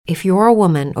If you're a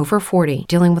woman over 40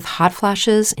 dealing with hot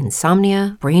flashes,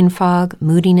 insomnia, brain fog,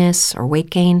 moodiness, or weight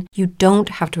gain, you don't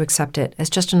have to accept it as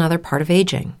just another part of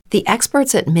aging. The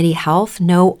experts at MIDI Health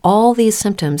know all these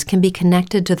symptoms can be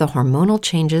connected to the hormonal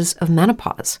changes of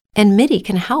menopause. And MIDI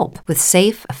can help with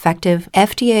safe, effective,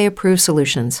 FDA-approved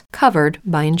solutions covered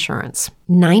by insurance.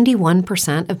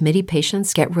 91% of MIDI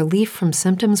patients get relief from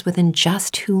symptoms within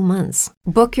just 2 months.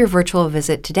 Book your virtual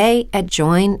visit today at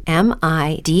joinmidi.com.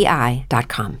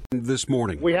 This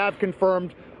morning, we have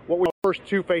confirmed what were the first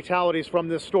 2 fatalities from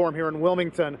this storm here in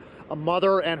Wilmington. A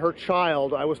mother and her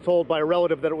child, I was told by a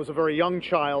relative that it was a very young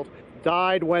child,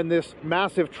 died when this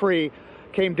massive tree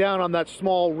came down on that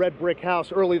small red brick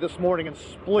house early this morning and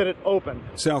split it open.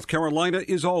 South Carolina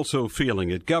is also feeling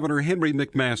it. Governor Henry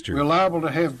McMaster. We're liable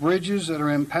to have bridges that are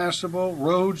impassable,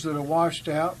 roads that are washed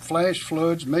out, flash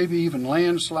floods, maybe even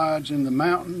landslides in the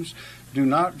mountains. Do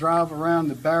not drive around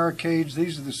the barricades.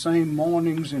 These are the same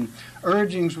warnings and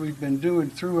urgings we've been doing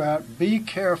throughout. Be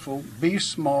careful, be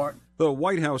smart. The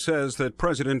White House says that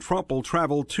President Trump will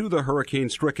travel to the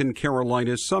hurricane-stricken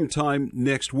Carolinas sometime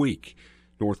next week.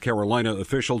 North Carolina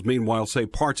officials, meanwhile, say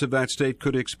parts of that state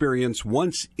could experience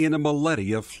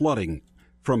once-in-a-millennia flooding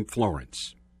from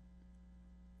Florence.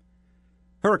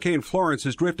 Hurricane Florence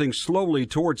is drifting slowly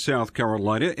towards South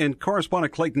Carolina, and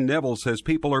correspondent Clayton Neville says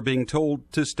people are being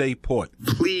told to stay put.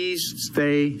 Please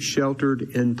stay sheltered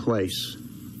in place.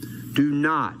 Do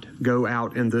not go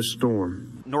out in this storm.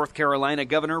 North Carolina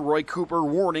Governor Roy Cooper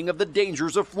warning of the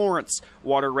dangers of Florence.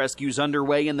 Water rescues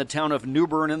underway in the town of New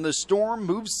Bern, and the storm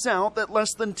moves south at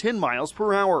less than 10 miles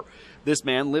per hour. This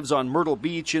man lives on Myrtle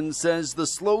Beach and says the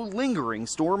slow, lingering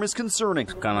storm is concerning.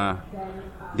 It's kind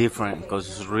of different because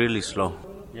it's really slow.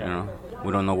 You know,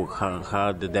 we don't know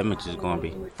how the damage is going to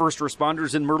be. First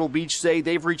responders in Myrtle Beach say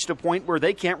they've reached a point where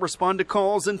they can't respond to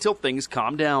calls until things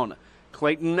calm down.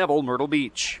 Clayton Neville, Myrtle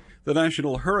Beach. The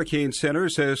National Hurricane Center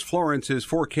says Florence is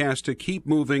forecast to keep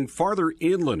moving farther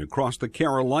inland across the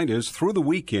Carolinas through the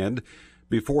weekend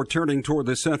before turning toward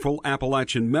the central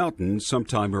Appalachian Mountains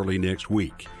sometime early next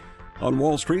week. On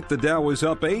Wall Street, the Dow is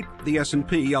up 8, the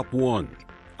S&P up 1.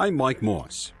 I'm Mike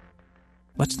Moss.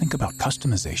 Let's think about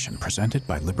customization presented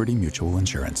by Liberty Mutual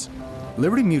Insurance.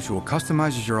 Liberty Mutual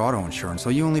customizes your auto insurance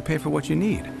so you only pay for what you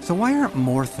need. So why aren't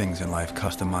more things in life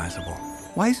customizable?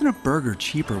 Why isn't a burger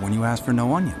cheaper when you ask for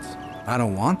no onions? I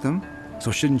don't want them.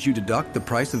 So shouldn't you deduct the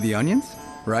price of the onions,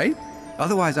 right?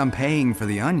 Otherwise, I'm paying for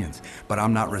the onions, but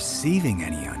I'm not receiving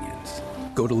any onions.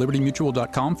 Go to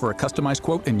LibertyMutual.com for a customized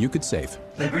quote and you could save.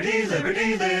 Liberty,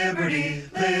 liberty, liberty,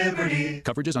 liberty.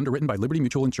 Coverage is underwritten by Liberty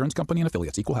Mutual Insurance Company and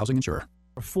affiliates. Equal housing insurer.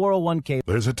 401k.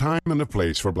 There's a time and a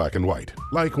place for black and white,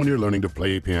 like when you're learning to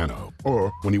play piano, or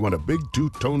when you want a big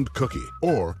two-toned cookie,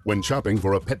 or when shopping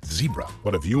for a pet zebra.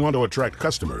 But if you want to attract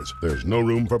customers, there's no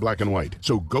room for black and white.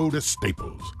 So go to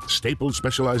Staples. Staples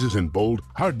specializes in bold,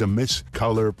 hard-to-miss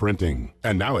color printing.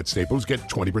 And now at Staples, get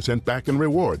 20% back in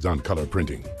rewards on color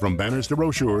printing, from banners to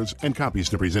brochures and copies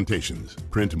to presentations.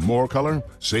 Print more color,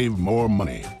 save more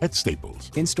money at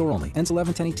Staples. In-store only. Ends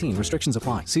 11/10/18. Restrictions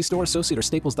apply. See store associate or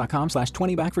staples.com/20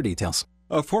 back for details.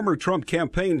 A former Trump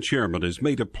campaign chairman has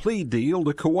made a plea deal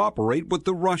to cooperate with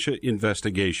the Russia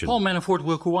investigation. Paul Manafort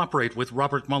will cooperate with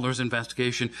Robert Mueller's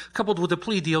investigation, coupled with a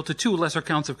plea deal to 2 lesser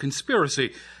counts of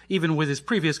conspiracy. Even with his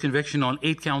previous conviction on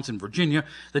 8 counts in Virginia,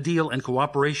 the deal and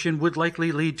cooperation would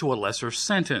likely lead to a lesser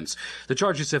sentence. The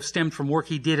charges have stemmed from work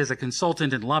he did as a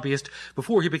consultant and lobbyist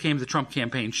before he became the Trump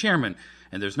campaign chairman.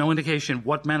 And there's no indication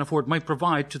what Manafort might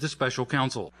provide to the special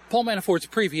counsel. Paul Manafort's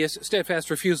previous steadfast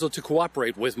refusal to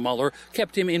cooperate with Mueller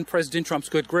kept him in President Trump's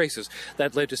good graces.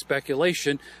 That led to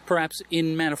speculation, perhaps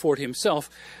in Manafort himself,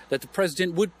 that the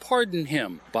president would pardon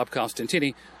him. Bob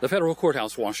Costantini, the Federal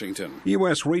Courthouse, Washington.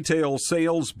 U.S. retail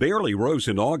sales barely rose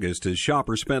in August as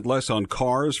shoppers spent less on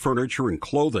cars, furniture, and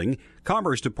clothing.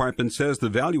 Commerce Department says the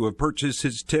value of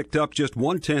purchases ticked up just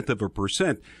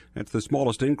 0.1%. That's the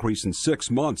smallest increase in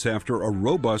 6 months after a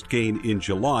robust gain in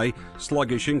July.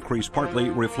 Sluggish increase partly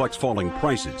reflects falling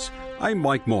prices. I'm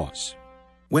Mike Moss.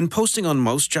 When posting on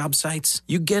most job sites,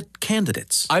 you get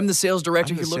candidates. I'm the sales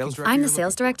director you're looking for. I'm the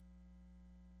sales director.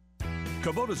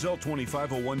 Kubota's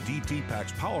L2501DT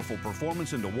packs powerful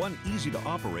performance into one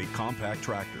easy-to-operate compact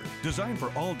tractor. Designed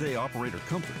for all-day operator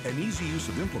comfort and easy use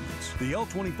of implements, the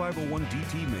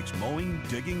L2501DT makes mowing,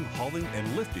 digging, hauling,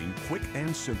 and lifting quick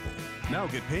and simple. Now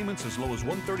get payments as low as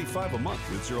 $135 a month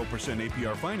with 0%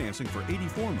 APR financing for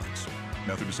 84 months.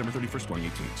 Now through December 31st,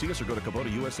 2018. See us or go to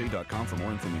KubotaUSA.com for more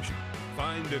information.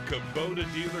 Find a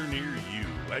Kubota dealer near you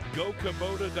at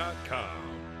GoKubota.com.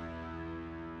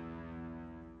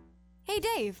 Hey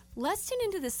Dave, let's tune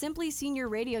into the Simply Senior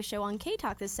radio show on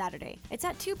K-Talk this Saturday. It's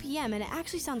at 2 p.m. and it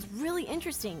actually sounds really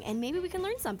interesting, and maybe we can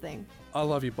learn something. I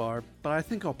love you, Barb, but I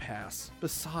think I'll pass.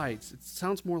 Besides, it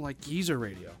sounds more like geezer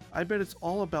radio. I bet it's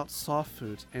all about soft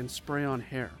foods and spray-on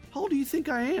hair. How old do you think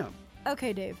I am?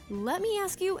 Okay, Dave, let me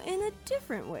ask you in a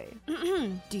different way.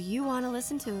 Do you want to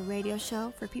listen to a radio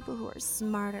show for people who are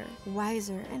smarter,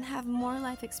 wiser, and have more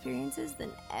life experiences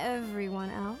than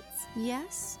everyone else?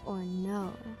 Yes or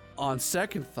no? On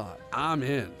second thought, I'm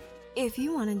in. If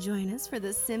you want to join us for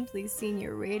the Simply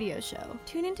Senior radio show,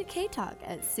 tune into K-Talk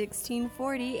at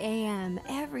 1640 a.m.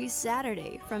 every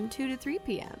Saturday from 2 to 3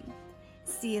 p.m.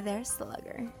 See you there,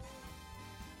 Slugger.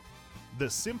 The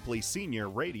Simply Senior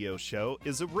radio show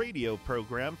is a radio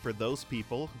program for those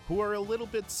people who are a little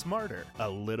bit smarter, a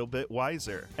little bit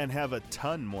wiser, and have a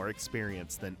ton more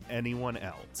experience than anyone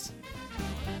else.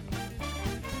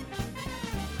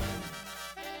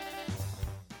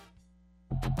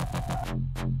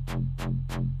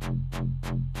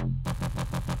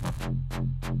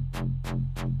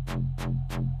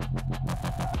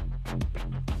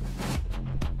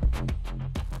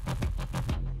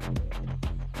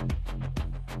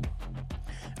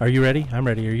 Are you ready? I'm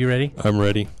ready. Are you ready? I'm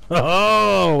ready.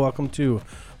 Oh, welcome to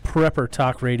Prepper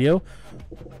Talk Radio.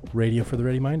 Radio for the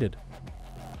ready-minded.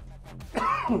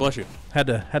 Bless you. Had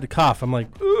to cough. I'm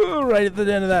like, ooh, right at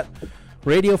the end of that.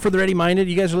 Radio for the ready-minded.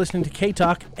 You guys are listening to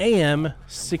K-Talk AM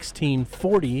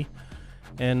 1640.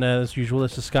 And as usual,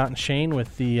 this is Scott and Shane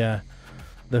with the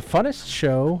funnest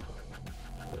show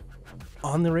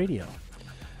on the radio.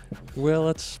 Well,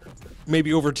 that's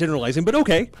maybe overgeneralizing, but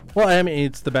okay. Well, I mean,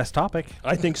 it's the best topic.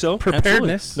 I think so.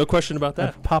 Preparedness. Absolutely. No question about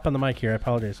that. I'm popping the mic here. I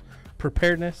apologize.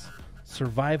 Preparedness,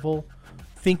 survival,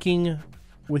 thinking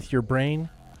with your brain,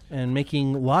 and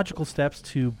making logical steps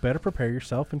to better prepare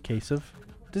yourself in case of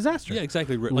disaster. Yeah,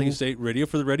 exactly. Like you say, radio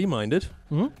for the ready-minded.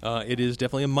 Mm-hmm. It is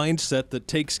definitely a mindset that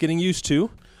takes getting used to.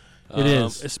 It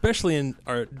is. Especially in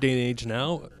our day and age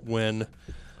now when,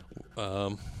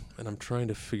 and I'm trying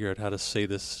to figure out how to say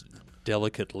this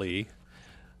delicately,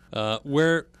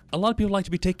 where a lot of people like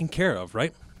to be taken care of,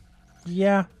 right?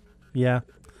 Yeah.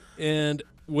 And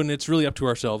when it's really up to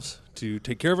ourselves to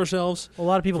take care of ourselves. A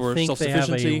lot of people think they have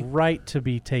a right to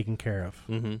be taken care of.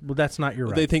 Mm-hmm. Well, that's not your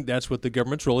right. They think that's what the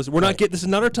government's role is. We're not getting. This is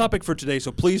not our topic for today,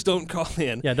 so please don't call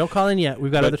in. Yeah, don't call in yet.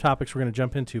 We've got other topics we're going to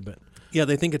jump into, but yeah,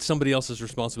 they think it's somebody else's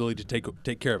responsibility to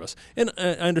take care of us. And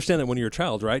I understand that when you're a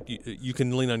child, right? You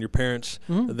can lean on your parents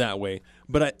that way.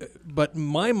 But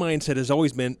my mindset has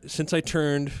always been, since I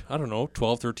turned, I don't know,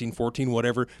 12, 13, 14,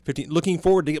 whatever, 15, looking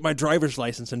forward to get my driver's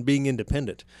license and being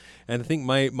independent. And I think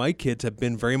my kids have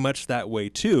been very much that way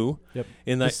too. Yep.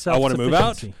 In that I want to move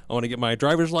out, I want to get my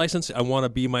driver's license, I want to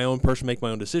be my own person, make my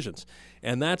own decisions.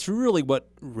 And that's really what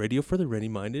Radio for the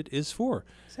Ready-Minded is for.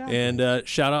 Exactly. And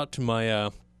shout out to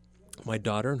my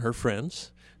daughter and her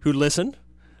friends who listen.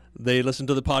 They listen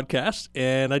to the podcast,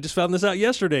 and I just found this out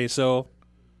yesterday, so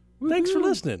thanks for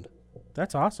listening.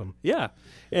 That's awesome. Yeah.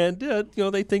 And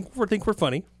they think we're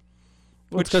funny.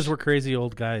 Well, it's because we're crazy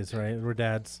old guys, right? We're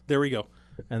dads. There we go.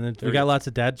 And then we got lots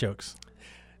of dad jokes.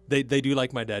 They do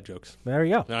like my dad jokes. There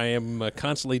you go. I am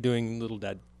constantly doing little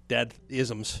dad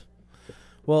isms.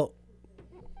 Well,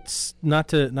 not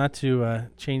to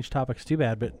change topics too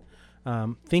bad, but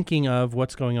thinking of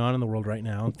what's going on in the world right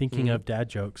now, and thinking of dad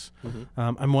jokes,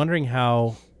 I'm wondering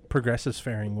how Progressive's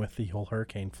faring with the whole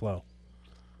hurricane flow.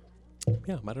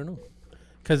 Yeah, I don't know.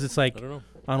 Because it's like,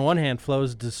 on one hand,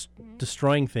 Flo's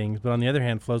destroying things, but on the other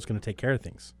hand, Flo's going to take care of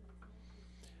things.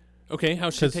 Okay,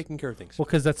 how's she taking care of things? Well,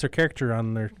 because that's their character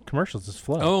on their commercials is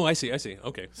Flo. Oh, I see.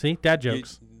 Okay. See? Dad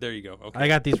jokes. There you go. Okay. I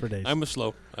got these for days. I was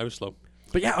slow.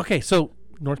 But yeah, okay, so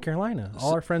North Carolina,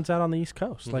 all our friends out on the East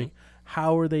Coast, like,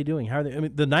 how are they doing? How are they? I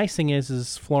mean, the nice thing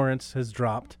is Florence has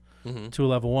dropped to a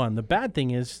level 1. The bad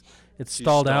thing is it's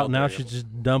stalled out, and now she's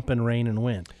just dumping rain and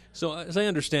wind. So as I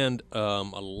understand, a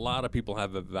lot of people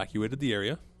have evacuated the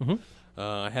area.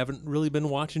 I haven't really been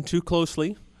watching too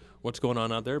closely what's going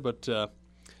on out there, but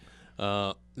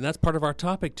and that's part of our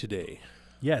topic today.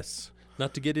 Yes.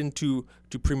 Not to get too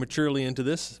prematurely into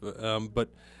this, but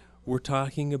we're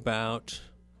talking about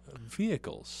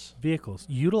vehicles.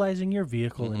 Utilizing your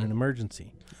vehicle in an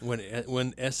emergency. When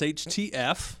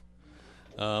SHTF,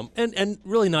 and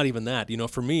really not even that.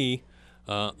 For me,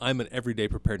 I'm an everyday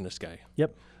preparedness guy.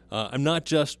 Yep. I'm not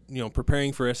just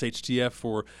preparing for SHTF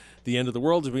for the end of the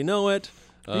world as we know it.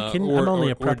 I'm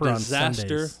only a prepper on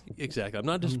Sundays. Exactly. I'm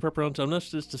not just a prepper I'm not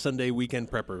just a Sunday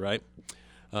weekend prepper, right?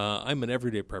 I'm an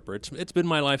everyday prepper. It's been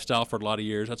my lifestyle for a lot of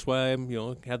years. That's why I'm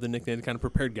have the nickname kind of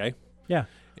prepared guy. Yeah.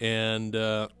 And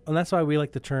that's why we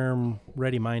like the term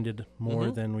ready-minded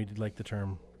more than we did like the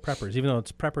term preppers. Even though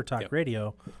it's Prepper Talk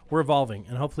Radio, we're evolving,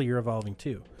 and hopefully you're evolving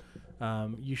too.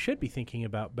 You should be thinking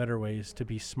about better ways to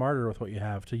be smarter with what you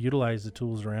have, to utilize the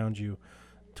tools around you,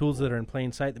 tools that are in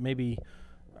plain sight that maybe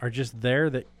are just there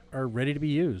that are ready to be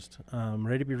used,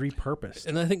 ready to be repurposed.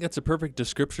 And I think that's a perfect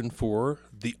description for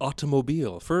the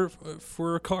automobile, for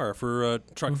a car, for a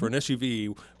truck, for an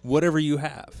SUV, whatever you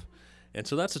have. And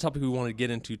so that's the topic we want to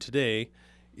get into today,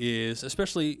 is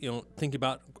especially, thinking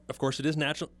about, of course, it is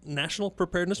National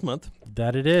Preparedness Month.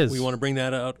 That it is. We want to bring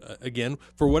that out again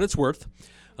for what it's worth.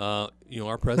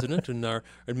 Our president and our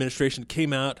administration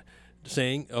came out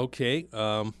saying, okay,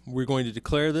 we're going to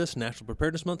declare this National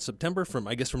Preparedness Month, September,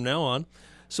 from now on.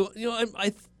 So,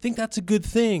 I think that's a good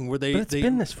thing. But it's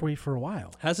been this for you for a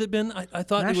while. Has it been? I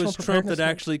thought it was Trump that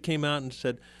actually came out and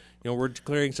said, we're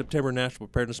declaring September National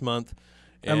Preparedness Month.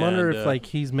 I wonder if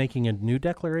he's making a new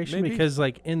declaration, maybe. Because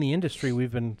in the industry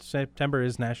September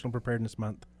is National Preparedness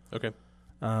Month. Okay.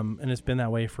 And it's been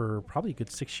that way for probably a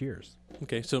good 6 years.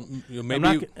 Okay, so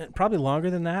maybe probably longer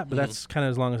than that, but that's kind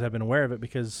of as long as I've been aware of it,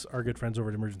 because our good friends over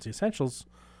at Emergency Essentials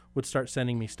would start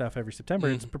sending me stuff every September.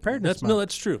 It's Preparedness Month. No,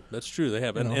 that's true. That's true. They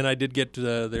have, and I did get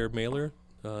their mailer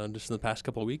just in the past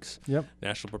couple of weeks. Yep.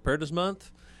 National Preparedness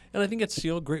Month, and I think it's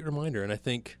a great reminder. And I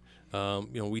think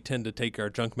we tend to take our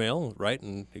junk mail, right,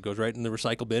 and it goes right in the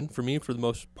recycle bin for me for the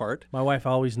most part. My wife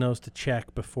always knows to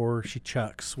check before she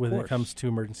chucks when it comes to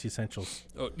Emergency Essentials.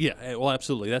 Oh, yeah, well,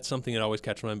 absolutely. That's something that always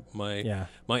catches my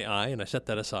eye, and I set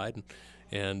that aside,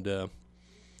 and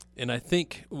I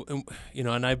think,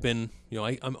 and I've been,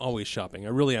 I'm always shopping. I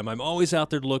really am. I'm always out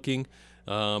there looking,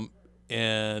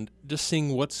 and just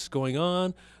seeing what's going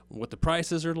on, what the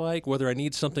prices are like, whether I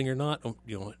need something or not.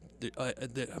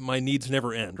 My needs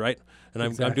never end, right? And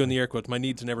I'm doing the air quotes. My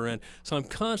needs never end. So I'm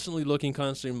constantly looking,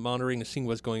 constantly monitoring and seeing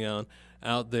what's going on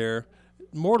out there,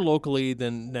 more locally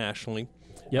than nationally.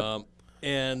 Yep.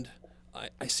 And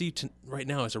I see right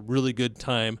now is a really good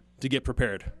time to get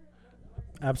prepared.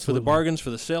 Absolutely. For the bargains,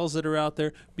 for the sales that are out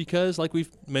there, because, like we've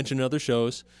mentioned in other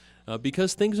shows,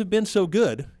 because things have been so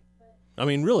good. I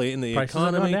mean, really, in the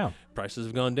economy, prices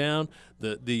have gone down.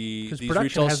 These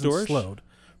retail stores slowed.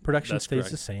 Production That's stays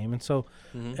correct. the same, and so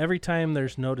every time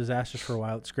there's no disasters for a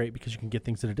while, it's great because you can get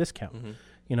things at a discount.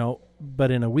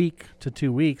 But in a week to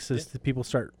 2 weeks, as the people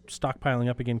start stockpiling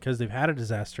up again because they've had a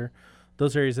disaster,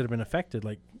 those areas that have been affected,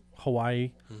 like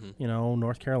Hawaii,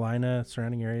 North Carolina,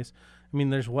 surrounding areas. I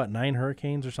mean, there's 9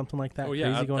 hurricanes or something like that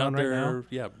crazy going on right now.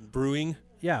 Yeah, brewing.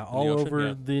 Yeah, all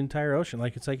over the entire ocean.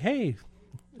 Like, it's like, hey,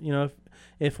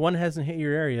 if one hasn't hit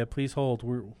your area, please hold.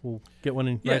 We'll get one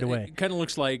in right away. It kind of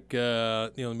looks like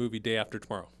the movie Day After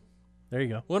Tomorrow. There you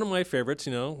go. One of my favorites.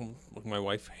 My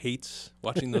wife hates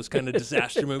watching those kind of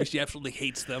disaster movies. She absolutely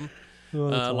hates them.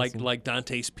 Oh, like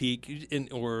Dante's Peak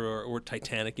or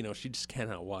Titanic. She just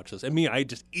cannot watch those. And me, I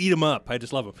just eat them up. I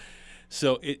just love them.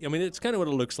 So it's kind of what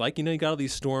it looks like. You got all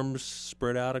these storms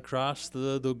spread out across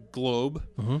the globe.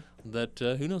 That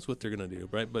who knows what they're going to do,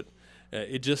 right? But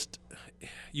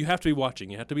you have to be watching.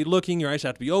 You have to be looking. Your eyes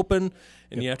have to be open,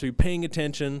 and you have to be paying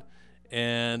attention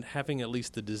and having at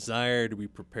least the desire to be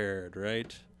prepared,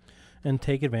 right? And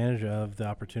take advantage of the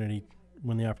opportunity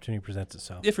when the opportunity presents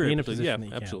itself. If you're in in a position that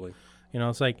you absolutely. Can.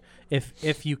 It's like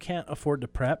if you can't afford to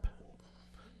prep,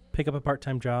 pick up a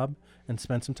part-time job and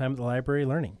spend some time at the library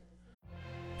learning.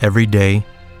 Every day,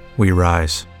 we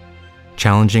rise,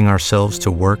 challenging ourselves to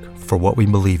work for what we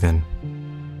believe in.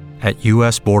 At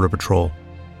U.S. Border Patrol,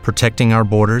 protecting our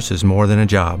borders is more than a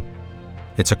job.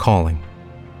 It's a calling.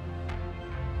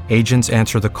 Agents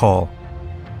answer the call,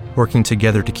 working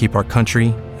together to keep our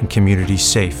country and communities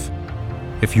safe.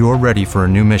 If you're ready for a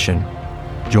new mission,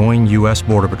 join U.S.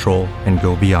 Border Patrol and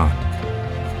go beyond.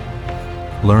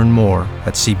 Learn more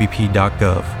at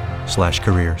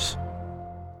cbp.gov/careers.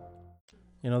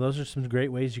 Those are some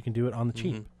great ways you can do it on the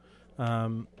cheap.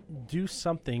 Do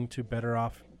something to better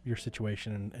off your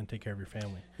situation and take care of your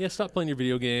family. Yeah, stop playing your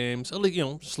video games.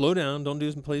 Slow down. Don't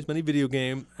play as many video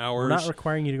game hours. We're not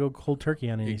requiring you to go cold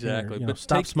turkey on anything. Exactly. But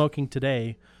stop smoking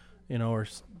today, or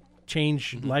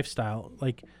change lifestyle,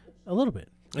 like a little bit.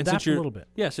 Adapt a little bit.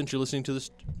 Yeah, since you're listening to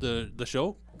the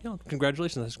show,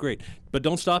 congratulations. That's great. But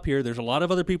don't stop here. There's a lot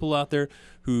of other people out there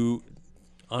who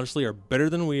honestly are better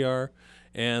than we are.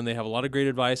 And they have a lot of great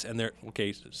advice, and they're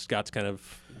okay. Scott's kind of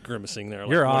grimacing there.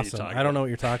 You're awesome. I don't know what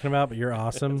you're talking about, but you're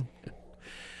awesome.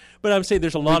 But I'm saying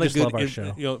there's a lot of good. Love our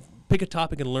show. Pick a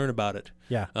topic and learn about it.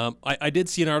 Yeah. I did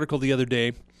see an article the other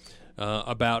day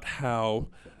about how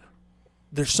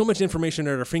there's so much information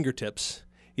at our fingertips,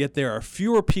 yet there are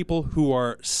fewer people who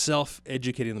are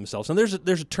self-educating themselves. And there's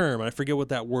a term, I forget what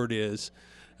that word is,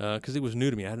 because it was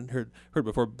new to me. I hadn't heard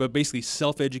before, but basically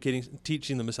self-educating,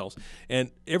 teaching themselves.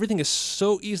 And everything is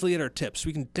so easily at our tips.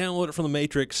 We can download it from the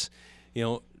Matrix,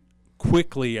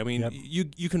 quickly. I mean,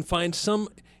 you can find some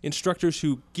instructors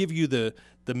who give you the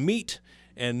meat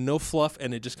and no fluff,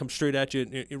 and it just comes straight at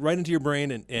you, right into your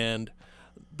brain, and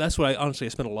that's what I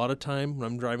spend a lot of time when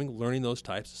I'm driving learning those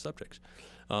types of subjects.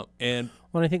 And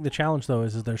I think the challenge, though,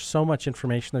 is there's so much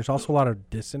information. There's also a lot of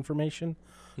disinformation,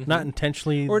 not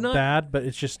intentionally bad, but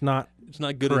it's just not. It's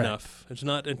not good correct. enough. It's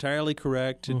not entirely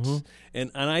correct. It's,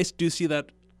 and I do see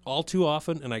that all too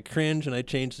often, and I cringe and I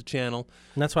change the channel.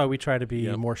 And that's why we try to be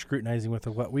more scrutinizing with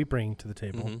what we bring to the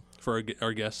table for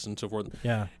our guests and so forth.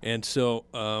 Yeah. And so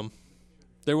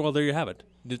there you have it.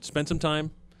 Spend some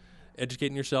time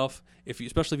educating yourself.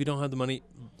 Especially if you don't have the money,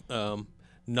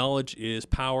 knowledge is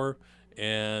power.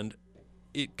 And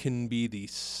it can be the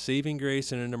saving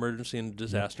grace in an emergency and a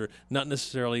disaster, not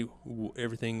necessarily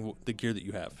everything, the gear that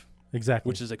you have. Exactly.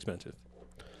 Which is expensive.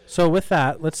 So with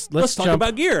that, let's talk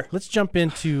about gear. Let's jump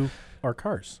into our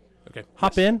cars. Okay.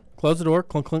 Hop in, close the door,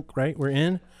 clunk, clunk, right? We're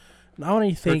in. Now when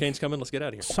you think hurricane's coming, let's get out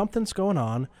of here. Something's going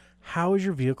on. How is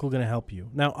your vehicle going to help you?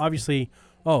 Now, obviously,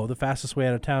 the fastest way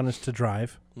out of town is to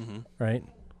drive, right?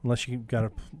 Unless you've got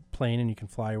a plane and you can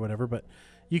fly or whatever, but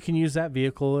you can use that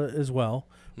vehicle as well.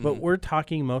 But we're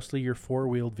talking mostly your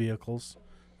four-wheeled vehicles,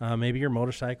 maybe your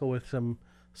motorcycle with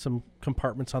some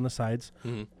compartments on the sides,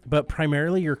 but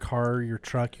primarily your car, your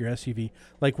truck, your SUV.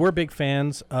 Like, we're big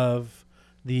fans of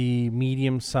the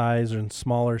medium size and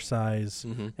smaller size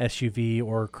SUV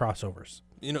or crossovers.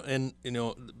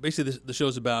 Basically the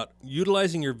show's about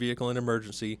utilizing your vehicle in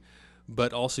emergency,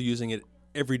 but also using it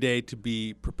every day to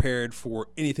be prepared for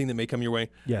anything that may come your way.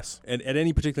 Yes. And at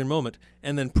any particular moment.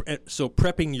 And then, so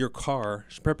prepping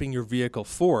your vehicle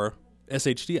for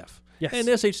SHDF. Yes. And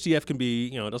SHDF can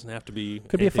be, it doesn't have to be.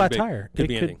 Could be a flat big. tire. Could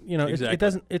be anything. Exactly. It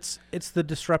doesn't, it's the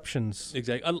disruptions.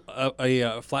 Exactly.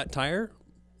 A flat tire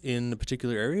in a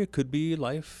particular area could be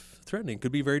life-threatening.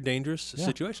 Could be a very dangerous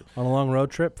situation. On a long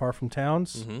road trip, far from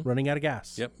towns, running out of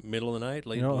gas. Yep, middle of the night,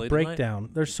 late a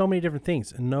breakdown. There's so many different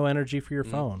things, and no energy for your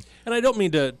phone. And I don't mean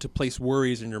to place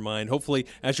worries in your mind. Hopefully,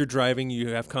 as you're driving, you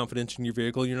have confidence in your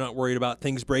vehicle. You're not worried about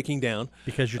things breaking down.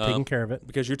 Because you're taking care of it.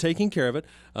 Because you're taking care of it.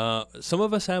 Some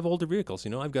of us have older vehicles.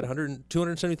 I've got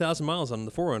 270,000 miles on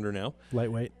the 4Runner now.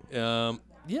 Lightweight.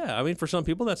 For some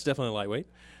people, that's definitely lightweight.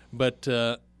 But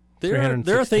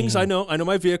there are things I know. I know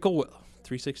my vehicle.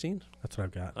 316. That's what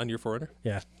I've got on your 4Runner.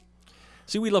 Yeah.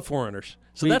 See, we love 4Runners,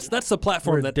 so that's the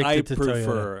platform that I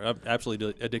prefer. I'm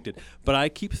absolutely addicted. But I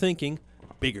keep thinking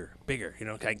bigger.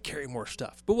 I can carry more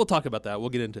stuff. But we'll talk about that. We'll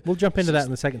jump into that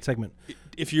in the second segment.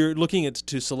 If you're looking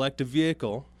to select a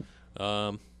vehicle,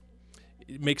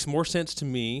 it makes more sense to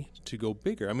me to go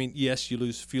bigger. I mean, yes, you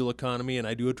lose fuel economy, and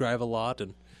I do drive a lot,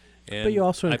 and but you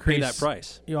also pay that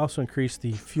price. You also increase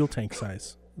the fuel tank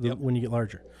size when you get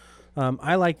larger.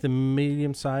 I like the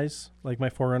medium size. Like my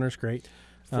 4Runner's great.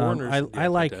 I'm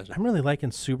really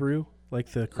liking Subaru,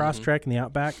 like the Crosstrek and the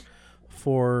Outback,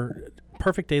 for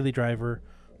perfect daily driver,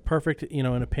 perfect in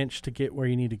a pinch to get where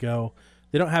you need to go.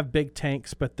 They don't have big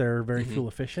tanks, but they're very fuel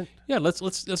efficient. Yeah, let's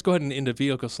go ahead and into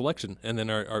vehicle selection, and then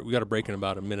we got a break in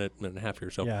about a minute and a half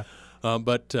here. So, yeah.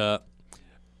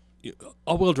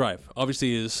 All-wheel drive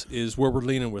obviously is where we're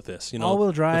leaning with this.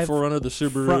 All-wheel drive, the 4Runner, the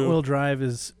Subaru. Front-wheel drive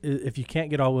is if you can't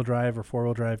get all-wheel drive or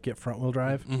four-wheel drive, get front-wheel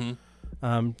drive.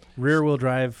 Rear-wheel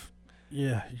drive,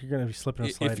 you're going to be slipping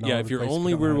and sliding. If you're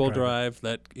only rear-wheel drive,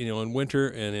 that in winter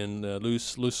and in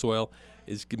loose soil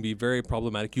is going to be very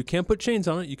problematic. You can put chains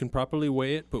on it. You can properly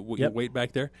weigh it, put your weight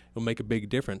back there. It'll make a big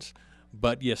difference.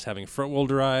 But yes, having front-wheel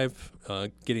drive,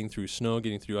 getting through snow,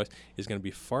 getting through ice is going to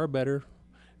be far better.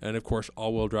 And of course,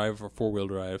 all-wheel drive or four-wheel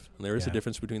drive, and there is a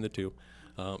difference between the two.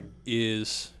 I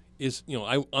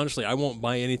won't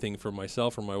buy anything for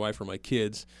myself or my wife or my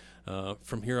kids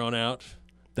from here on out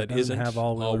that isn't have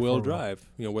all-wheel drive.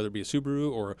 Whether it be a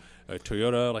Subaru or a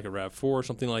Toyota, like a RAV4 or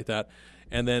something like that.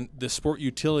 And then the sport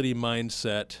utility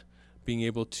mindset, being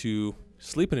able to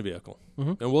sleep in a vehicle,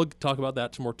 and we'll talk about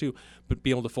that some more too. But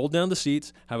being able to fold down the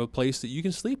seats, have a place that you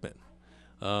can sleep in.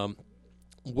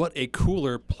 What a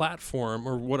cooler platform,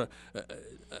 or what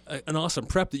an awesome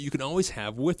prep that you can always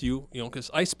have with you,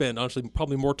 because I spend, honestly,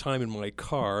 probably more time in my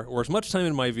car, or as much time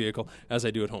in my vehicle as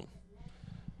I do at home,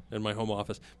 in my home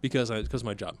office, because of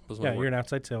my job. You're an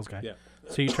outside sales guy. Yeah.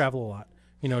 So you travel a lot,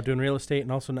 doing real estate,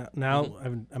 and also now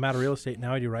I'm out of real estate,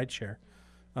 now I do rideshare.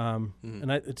 And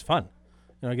it's fun.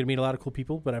 I get to meet a lot of cool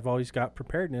people, but I've always got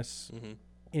preparedness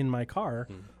in my car.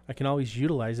 I can always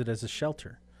utilize it as a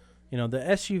shelter. The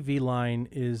SUV line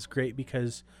is great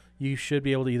because you should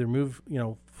be able to either move,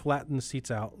 flatten the seats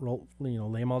out, roll, lay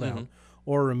them all down,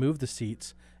 or remove the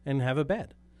seats and have a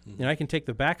bed. Mm-hmm. I can take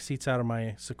the back seats out of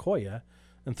my Sequoia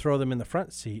and throw them in the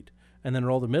front seat and then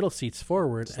roll the middle seats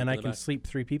forward, and I can sleep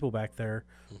 3 people back there,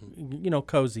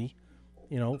 cozy,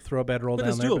 throw a bedroll down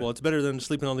there. But it's doable. It's better than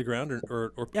sleeping on the ground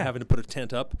or having to put a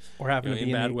tent up. Or having to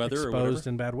be in bad weather exposed or whatever.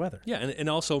 in bad weather. Yeah, and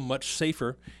also much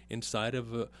safer inside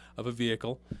of a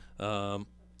vehicle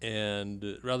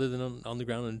and rather than on the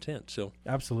ground in a tent. So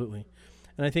Absolutely.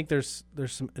 And I think there's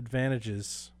some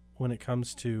advantages when it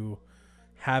comes to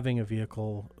having a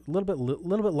vehicle a little bit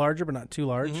larger, but not too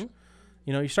large. Mm-hmm.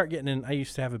 You start getting in. I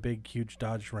used to have a big, huge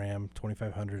Dodge Ram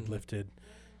 2500 lifted.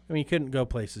 I mean, you couldn't go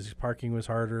places. Parking was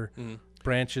harder.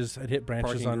 Branches, I'd hit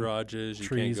branches Parking on garages,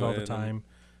 trees all the in time.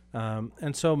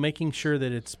 And so making sure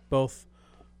that it's both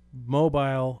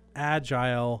mobile,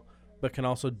 agile, but can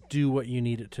also do what you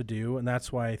need it to do. And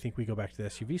that's why I think we go back to the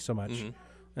SUV so much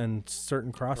and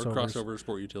certain crossovers. Or crossover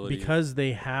sport utility. Because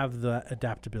they have the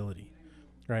adaptability,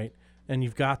 right? And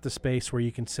you've got the space where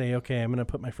you can say, okay, I'm going to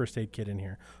put my first aid kit in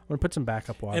here. I'm going to put some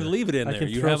backup water. And leave it in I there. can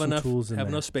You throw have some tools in there.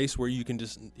 enough space where you can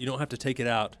you don't have to take it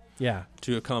out. Yeah.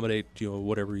 To accommodate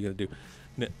whatever you're going to do.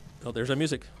 Oh, there's our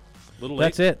music. A little late.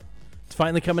 That's it. It's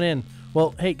finally coming in.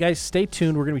 Well, hey guys, stay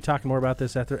tuned. We're going to be talking more about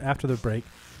this after the break.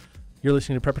 You're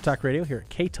listening to Prepper Talk Radio here at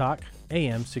K Talk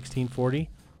AM 1640.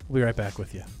 We'll be right back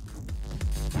with you.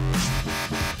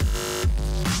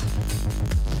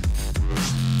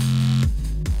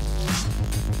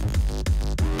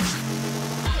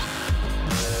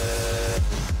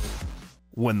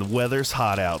 When the weather's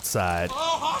hot outside,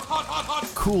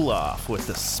 cool off with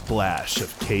a splash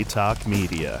of K-Talk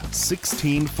Media,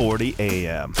 1640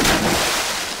 AM.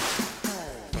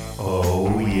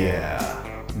 Oh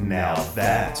yeah, now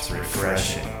that's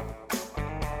refreshing.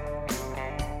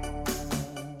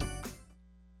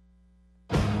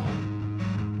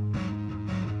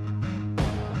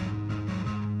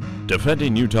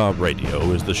 Defending Utah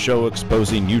Radio is the show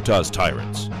exposing Utah's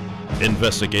tyrants,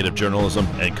 investigative journalism,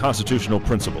 and constitutional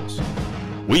principles.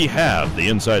 We have the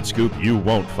inside scoop you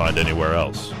won't find anywhere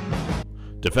else.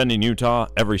 Defending Utah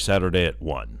every Saturday at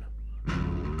 1.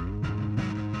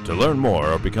 To learn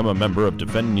more or become a member of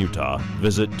Defending Utah,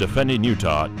 visit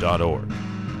defendingutah.org.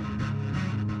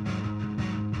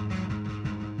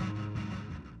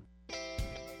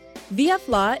 VF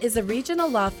Law is a regional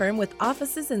law firm with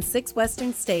offices in 6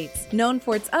 western states, known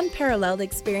for its unparalleled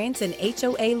experience in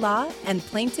HOA law and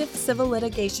plaintiff civil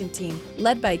litigation team,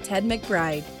 led by Ted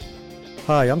McBride.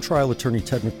 Hi, I'm trial attorney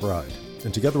Ted McBride,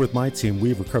 and together with my team,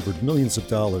 we've recovered millions of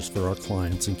dollars for our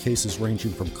clients in cases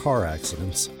ranging from car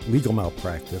accidents, legal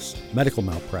malpractice, medical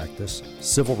malpractice,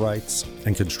 civil rights,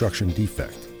 and construction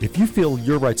defect. If you feel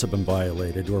your rights have been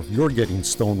violated or if you're getting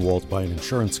stonewalled by an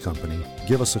insurance company,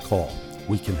 give us a call.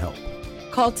 We can help.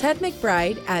 Call Ted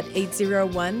McBride at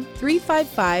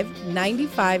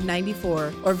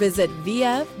 801-355-9594 or visit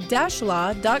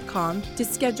vf-law.com to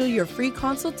schedule your free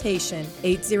consultation.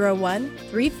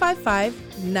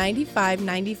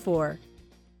 801-355-9594.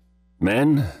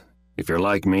 Men, if you're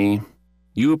like me,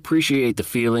 you appreciate the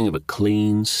feeling of a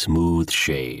clean, smooth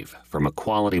shave from a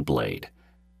quality blade.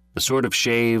 The sort of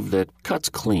shave that cuts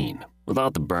clean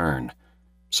without the burn.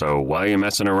 So why are you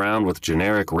messing around with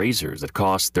generic razors that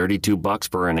cost $32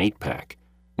 for an 8-pack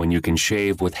when you can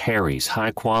shave with Harry's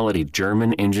high-quality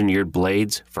German-engineered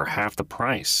blades for half the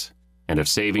price? And if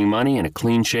saving money and a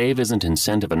clean shave isn't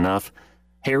incentive enough,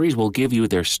 Harry's will give you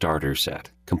their starter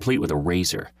set, complete with a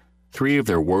razor, 3 of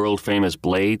their world-famous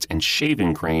blades, and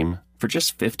shaving cream for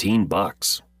just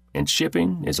 $15. And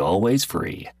shipping is always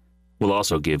free. We'll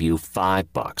also give you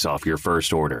 $5 off your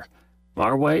first order.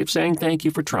 Our way of saying thank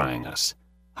you for trying us.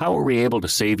 How are we able to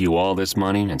save you all this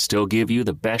money and still give you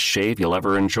the best shave you'll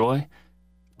ever enjoy?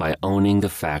 By owning the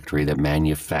factory that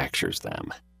manufactures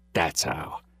them. That's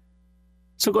how.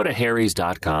 So go to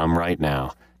harrys.com right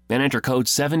now and enter code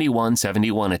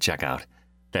 7171 at checkout.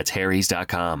 That's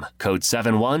harrys.com, code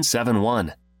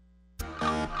 7171.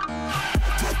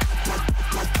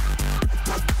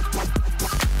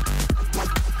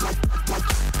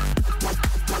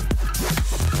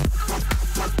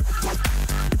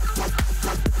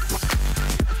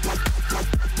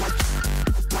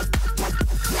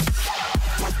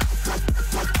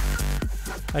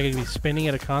 I could be spinning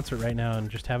at a concert right now and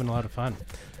just having a lot of fun.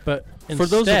 But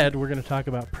instead, we're going to talk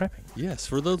about prepping. Yes,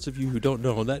 for those of you who don't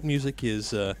know, that music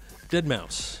is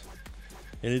Deadmau5.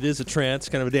 And it is a trance,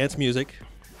 kind of a dance music.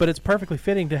 But it's perfectly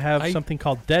fitting to have something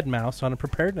called Deadmau5 on a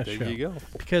preparedness show. There you go.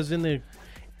 Because in the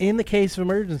case of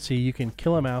emergency, you can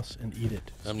kill a mouse and eat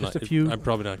it. I'm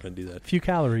probably not going to do that. A few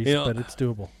calories, but it's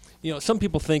doable. Some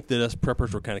people think that us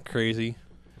preppers were kind of crazy.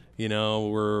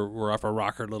 We're off our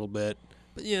rocker a little bit.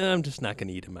 But yeah, I'm just not going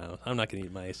to eat a mouse. I'm not going to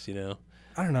eat mice,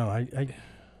 I don't know.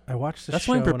 I watched the That's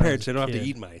show. why I'm when I prepared, was so I a don't have to kid.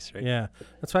 eat mice, right? Yeah.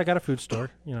 That's why I got a food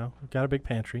store. Got a big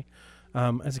pantry.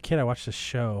 As a kid, I watched this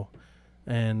show,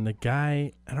 and the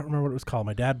guy, I don't remember what it was called.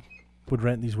 My dad would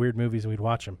rent these weird movies, and we'd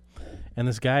watch them. And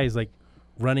this guy is, like,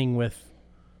 running with,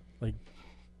 like,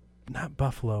 not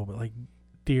buffalo, but, like,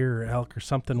 deer or elk or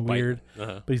something weird.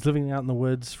 But he's living out in the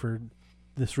woods for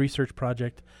this research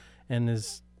project, and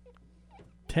his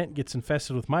tent gets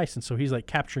infested with mice, and so he's like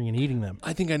capturing and eating them.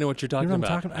 I think I know what you're talking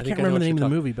about. I can't remember the name of the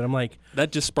movie, but I'm like,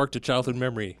 that just sparked a childhood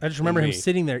memory. I just remember him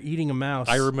sitting there eating a mouse.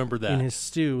 I remember that in his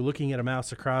stew, looking at a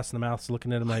mouse across, and the mouse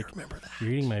looking at him like, remember that.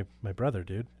 You're eating my brother,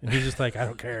 dude. And he's just like, I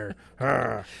don't care.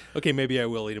 Okay, maybe I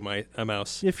will eat a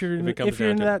mouse. If you're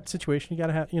in that situation, you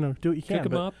gotta have do what you can.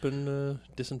 Pick them up and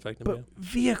disinfect them. But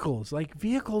vehicles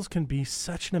can be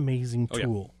such an amazing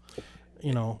tool.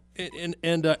 And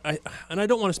I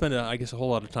don't want to spend I guess a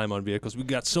whole lot of time on vehicles. We've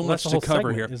got so much to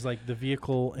cover here. Is like the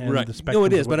vehicle and right. the spectrum. No,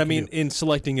 it is, but I do. mean in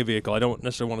selecting a vehicle. I don't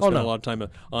necessarily want to spend a lot of time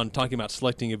on talking about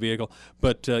selecting a vehicle,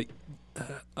 but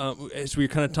as we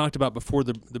kind of talked about before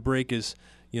the break is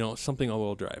something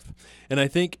all-wheel drive. And I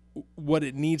think what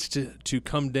it needs to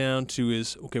come down to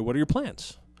is, okay, what are your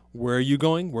plans? Where are you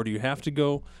going? Where do you have to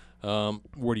go?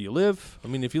 Where do you live? I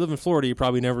mean, if you live in Florida, you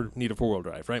probably never need a four-wheel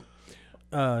drive, right?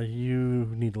 You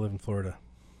need to live in Florida.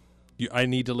 I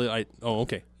need to live.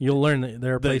 Okay. You'll learn that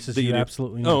there are places you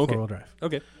absolutely need four-wheel drive.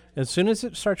 Okay. As soon as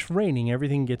it starts raining,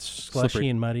 everything gets slushy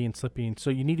and muddy and slippy, and so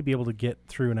you need to be able to get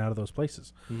through and out of those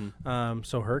places. Mm-hmm.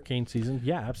 So hurricane season,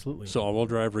 yeah, absolutely. So all-wheel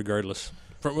drive, regardless.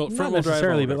 Not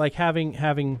necessarily, but like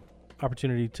having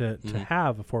opportunity to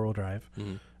have a four-wheel drive,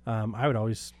 I would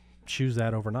always choose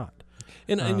that over not.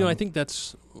 And I think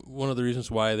that's one of the reasons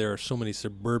why there are so many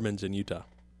Suburbans in Utah.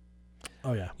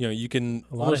 Oh yeah, you can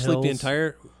sleep the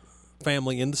entire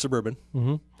family in the Suburban.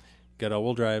 Mm-hmm. Got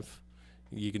all-wheel drive.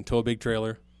 You can tow a big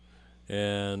trailer,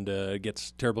 and it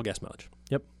gets terrible gas mileage.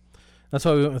 Yep, that's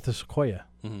why we went with the Sequoia.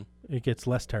 Mm-hmm. It gets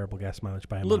less terrible gas mileage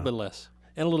by a little bit less,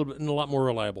 and a lot more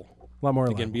reliable. A lot more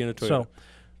reliable. Again, being a Toyota. So,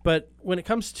 but when it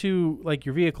comes to like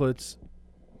your vehicle,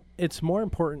 it's more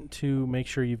important to make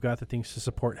sure you've got the things to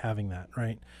support having that,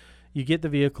 right? You get the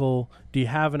vehicle. Do you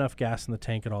have enough gas in the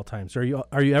tank at all times? Are you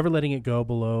ever letting it go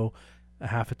below a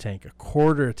half a tank, a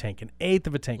quarter a tank, an eighth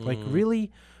of a tank? Like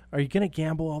really, are you going to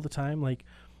gamble all the time? Like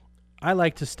I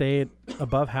like to stay at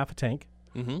above half a tank,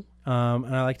 and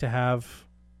I like to have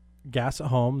gas at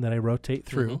home that I rotate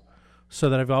through, so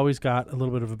that I've always got a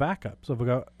little bit of a backup.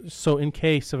 So in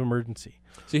case of emergency.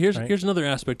 So here's another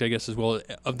aspect, I guess, as well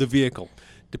of the vehicle,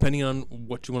 depending on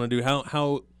what you want to do,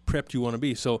 how prepped you want to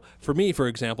be. So for me, for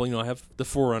example, I have the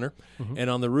 4Runner, and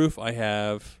on the roof I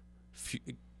have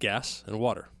gas and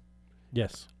water.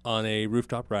 Yes. On a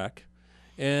rooftop rack,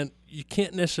 and you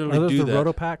can't necessarily do that. Are those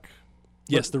the Rotopack?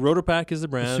 Yes, the Rotopack is the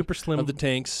brand. Super slim of the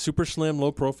tanks, super slim,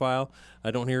 low profile.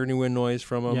 I don't hear any wind noise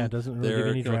from them. Yeah, it doesn't really give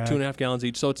any drag. 2.5 gallons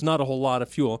each, so it's not a whole lot of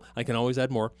fuel. I can always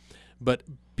add more, but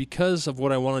because of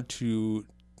what I wanted to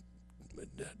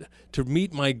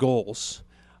meet my goals,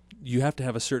 you have to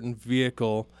have a certain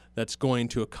vehicle that's going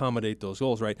to accommodate those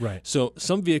goals, right? Right. So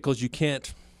some vehicles you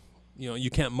can't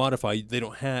modify. They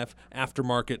don't have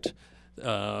aftermarket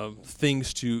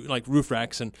things to like roof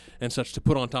racks and such to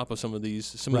put on top of some of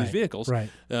these vehicles, right.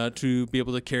 To be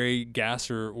able to carry gas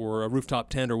or a rooftop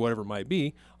tent or whatever it might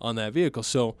be on that vehicle.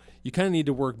 So you kind of need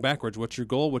to work backwards. What's your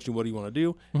goal? What do you want to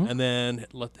do? And then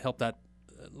let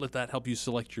that help you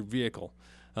select your vehicle.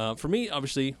 For me,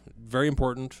 obviously, very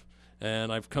important.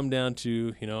 And I've come down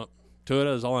to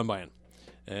Toyota is all I'm buying.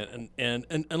 And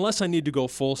unless I need to go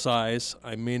full size,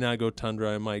 I may not go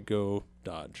Tundra. I might go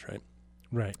Dodge, right?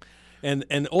 Right.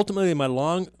 And ultimately, my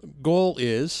long goal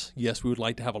is, yes, we would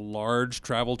like to have a large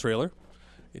travel trailer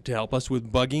to help us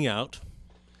with bugging out.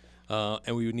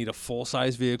 And we would need a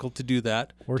full-size vehicle to do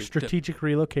that. Or strategic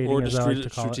relocating, or as I like to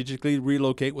call strategically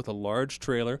relocate with a large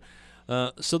trailer.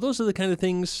 So those are the kind of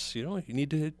things you need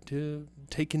to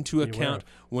take into account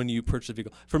when you purchase a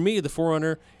vehicle. For me, the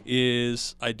 4Runner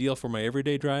is ideal for my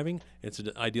everyday driving. It's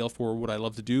ideal for what I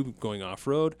love to do, going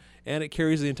off-road, and it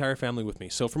carries the entire family with me.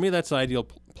 So for me, that's the ideal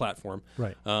platform.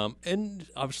 Right. And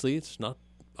obviously, it's not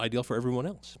ideal for everyone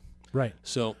else. Right.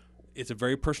 So it's a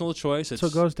very personal choice. So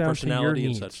it goes down to your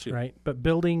needs, and such too. Right? But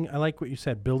I like what you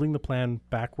said, building the plan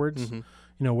backwards.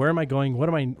 Where am I going? What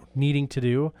am I needing to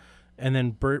do? And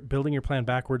then building your plan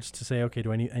backwards to say, okay,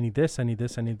 I need this, I need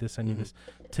this, I need this, I need this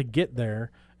to get there.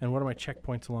 And what are my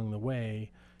checkpoints along the way?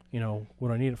 What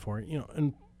do I need it for?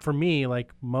 And for me,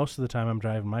 like most of the time I'm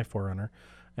driving my 4Runner.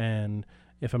 And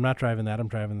if I'm not driving that, I'm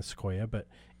driving the Sequoia. But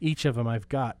each of them, I've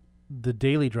got the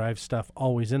daily drive stuff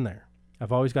always in there.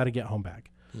 I've always got to get home bag,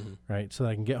 right? So that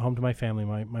I can get home to my family.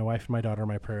 My wife and my daughter are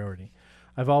my priority.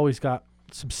 I've always got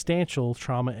substantial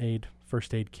trauma aid,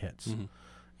 first aid kits.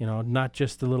 You know, not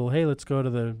just the little, hey, let's go to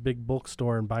the big bulk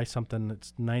store and buy something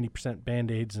that's 90%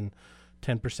 Band-Aids and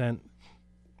 10%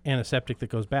 antiseptic that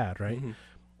goes bad, right?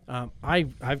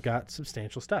 I've got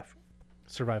substantial stuff.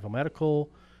 Survival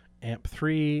Medical,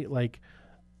 AMP3, like...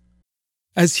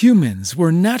 As humans,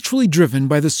 we're naturally driven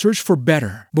by the search for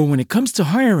better. But when it comes to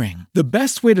hiring, the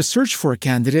best way to search for a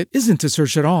candidate isn't to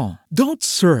search at all. Don't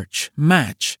search,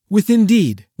 match with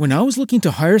Indeed. When I was looking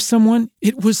to hire someone,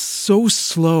 it was so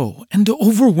slow and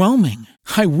overwhelming.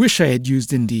 I wish I had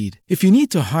used Indeed. If you need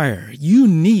to hire, you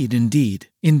need Indeed.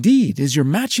 Indeed is your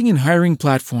matching and hiring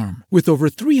platform with over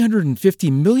 350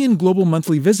 million global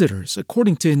monthly visitors,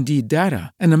 according to Indeed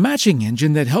data, and a matching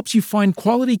engine that helps you find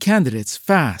quality candidates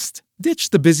fast. Ditch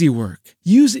the busy work.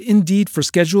 Use Indeed for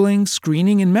scheduling,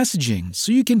 screening, and messaging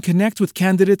so you can connect with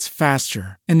candidates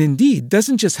faster. And Indeed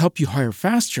doesn't just help you hire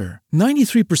faster.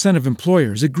 93% of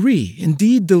employers agree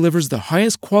Indeed delivers the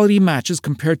highest quality matches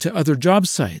compared to other job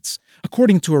sites,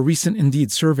 according to a recent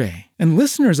Indeed survey. And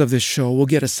listeners of this show will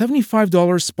get a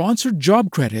 $75 sponsored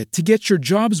job credit to get your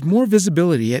jobs more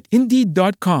visibility at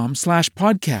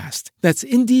Indeed.com/podcast. That's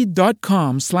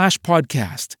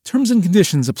Indeed.com/podcast. Terms and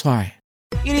conditions apply.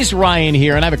 It is Ryan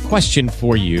here, and I have a question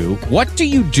for you. What do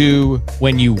you do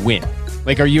when you win?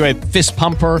 Like, are you a fist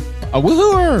pumper, a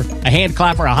woohooer, a hand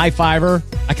clapper, a high fiver?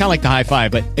 I kind of like the high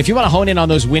five, but if you want to hone in on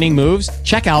those winning moves,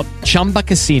 check out Chumba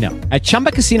Casino. At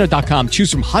ChumbaCasino.com, choose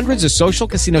from hundreds of social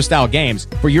casino-style games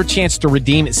for your chance to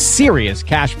redeem serious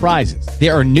cash prizes.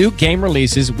 There are new game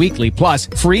releases weekly, plus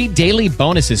free daily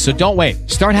bonuses, so don't wait.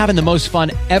 Start having the most fun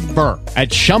ever at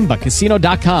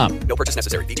ChumbaCasino.com. No purchase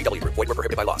necessary. VGW. Void where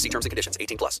prohibited by law. See terms and conditions.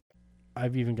 18+.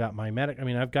 I've even got my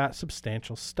I've got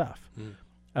substantial stuff.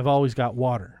 I've always got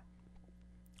water.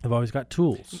 I've always got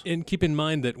tools. And keep in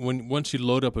mind that once you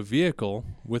load up a vehicle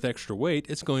with extra weight,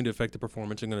 it's going to affect the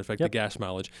performance and going to affect the gas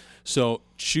mileage. So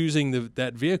choosing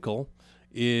that vehicle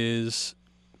is...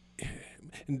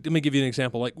 Let me give you an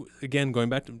example. Like, again, going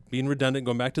back to being redundant,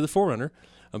 going back to the 4Runner,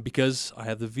 because I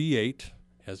have the V8,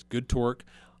 has good torque,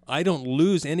 I don't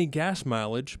lose any gas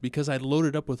mileage because I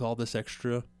loaded up with all this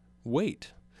extra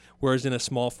weight. Whereas in a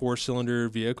small 4-cylinder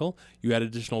vehicle, you add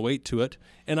additional weight to it.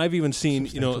 And I've even seen,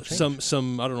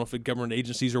 some I don't know if it's government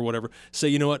agencies or whatever, say,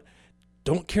 you know what,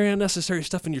 don't carry unnecessary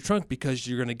stuff in your trunk because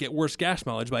you're going to get worse gas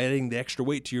mileage by adding the extra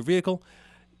weight to your vehicle.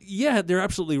 Yeah, they're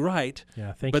absolutely right.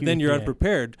 Yeah, but then you're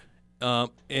unprepared.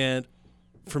 And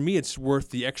for me, it's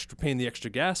worth paying the extra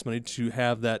gas money to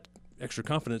have that extra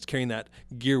confidence carrying that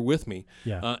gear with me.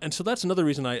 Yeah. And so that's another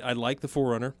reason I like the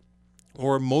 4Runner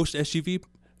or most SUV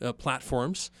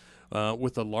platforms.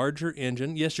 With a larger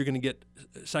engine, yes, you're going to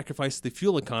sacrifice the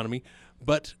fuel economy,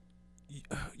 but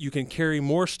you can carry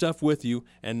more stuff with you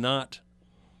and not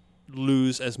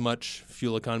lose as much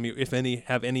fuel economy, if any,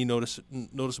 have any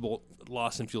noticeable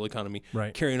loss in fuel economy.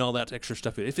 Right. Carrying all that extra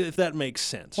stuff, if that makes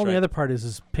sense. Well, right? The other part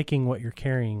is picking what you're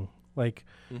carrying. Like,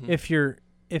 if you're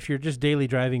just daily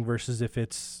driving versus if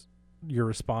it's your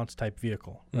response type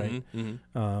vehicle, right?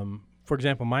 For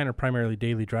example, mine are primarily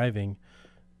daily driving.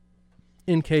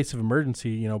 In case of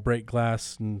emergency, break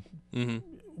glass and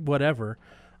whatever,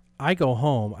 I go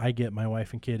home, I get my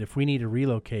wife and kid. If we need to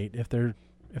relocate, if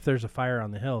there's a fire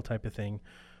on the hill type of thing,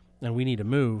 and we need to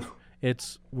move,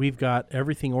 we've got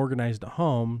everything organized at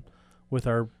home with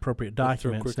our appropriate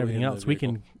documents and everything else. We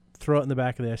can throw it in the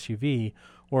back of the SUV,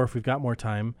 or if we've got more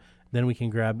time, then we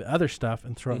can grab other stuff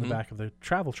and throw it in the back of the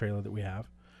travel trailer that we have.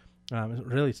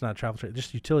 Really, it's not a travel trailer,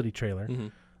 just a utility trailer,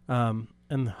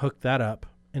 and hook that up.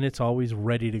 And it's always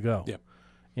ready to go. Yep.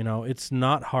 It's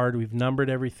not hard. We've numbered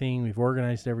everything. We've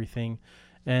organized everything.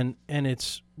 And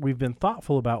we've been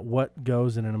thoughtful about what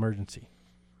goes in an emergency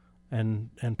and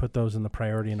put those in the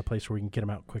priority in a place where we can get them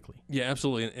out quickly. Yeah,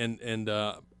 absolutely. And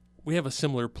we have a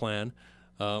similar plan.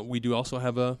 We do also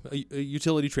have a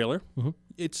utility trailer.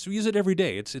 We use it every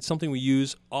day. It's something we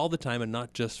use all the time and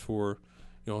not just for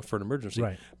an emergency.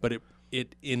 Right. But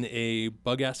it in a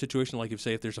bug-out situation, like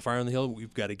if there's a fire on the hill,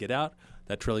 we've got to get out.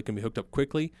 That trailer can be hooked up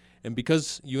quickly. And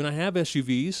because you and I have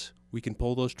SUVs, we can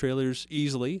pull those trailers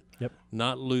easily,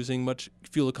 not losing much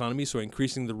fuel economy, so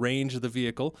increasing the range of the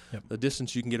vehicle, the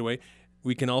distance you can get away.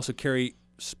 We can also carry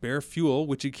spare fuel,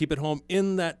 which you keep at home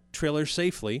in that trailer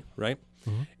safely, right?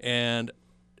 And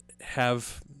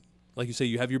have, like you say,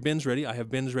 you have your bins ready. I have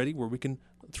bins ready where we can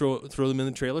throw them in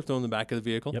the trailer, throw them in the back of the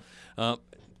vehicle.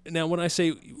 Now, when I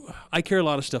say I carry a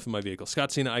lot of stuff in my vehicle,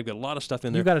 Scott's seen it, I've got a lot of stuff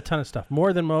in there. You've got a ton of stuff,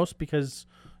 more than most, because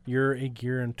you're a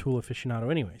gear and tool aficionado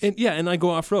anyways. And I go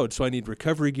off-road, so I need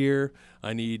recovery gear.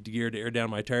 I need gear to air down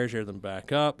my tires, air them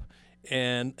back up,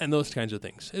 and those kinds of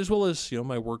things, as well as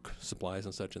my work supplies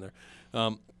and such in there.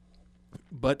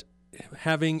 But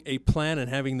having a plan and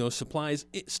having those supplies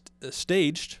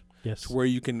staged, yes, to where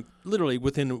you can literally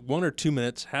within 1 or 2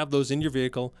 minutes have those in your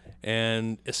vehicle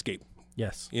and escape.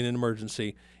 Yes, in an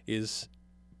emergency is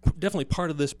definitely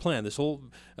part of this plan. This whole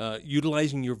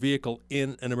utilizing your vehicle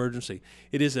in an emergency.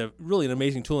 It is really an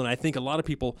amazing tool, and I think a lot of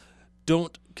people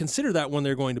don't consider that when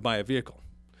they're going to buy a vehicle.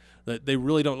 That they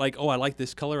really don't like. Oh, I like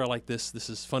this color. I like this. This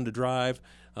is fun to drive,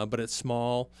 but it's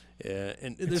small.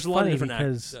 And there's a lot of different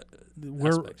because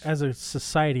we're as a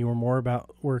society,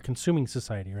 we're a consuming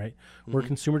society, right? Mm-hmm. We're a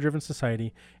consumer-driven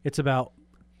society. It's about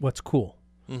what's cool.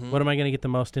 Mm-hmm. What am I going to get the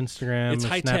most Instagram? It's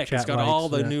high tech. It's got all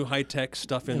the new high tech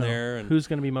stuff in there. And who's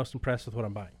going to be most impressed with what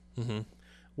I'm buying? Mm-hmm.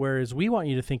 Whereas we want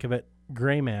you to think of it,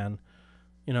 gray man.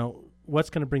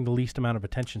 What's going to bring the least amount of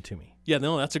attention to me? Yeah,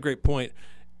 no, that's a great point.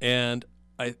 And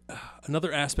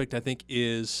another aspect I think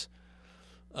is,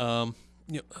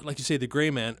 like you say, the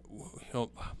gray man.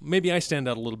 Maybe I stand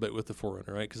out a little bit with the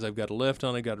 4Runner, right? Because I've got a lift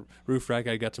on, I got a roof rack,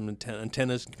 I got some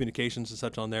antennas and communications and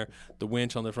such on there, the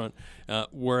winch on the front.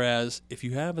 Whereas if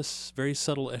you have a very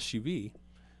subtle SUV,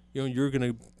 you're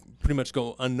going to pretty much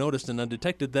go unnoticed and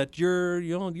undetected that you're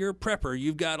a prepper.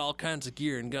 You've got all kinds of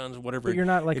gear and guns, whatever. But you're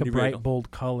not like a bright,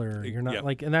 bold color. You're not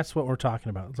like, and that's what we're talking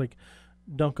about. It's like,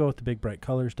 don't go with the big bright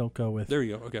colors. Don't go with there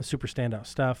you go. Okay. The super standout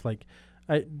stuff. Like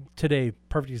today,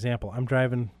 perfect example. I'm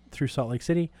driving through Salt Lake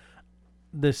City.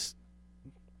 I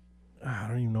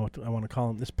don't even know what I want to call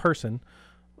him. This person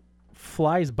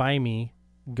flies by me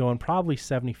going probably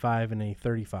 75 in a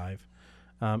 35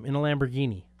 in a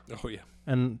Lamborghini. Oh, yeah.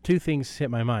 And two things hit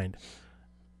my mind.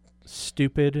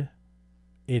 Stupid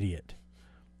idiot.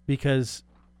 Because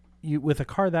with a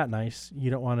car that nice, you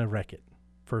don't want to wreck it,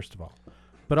 first of all.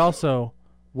 But also,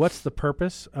 what's the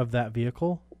purpose of that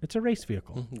vehicle? It's a race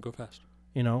vehicle. Go fast.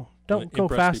 Don't go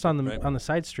fast on the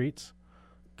side streets.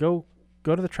 Go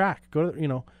to the track.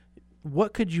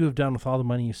 What could you have done with all the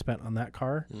money you spent on that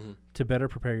car to better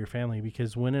prepare your family?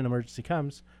 Because when an emergency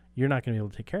comes, you're not going to be able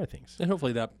to take care of things. And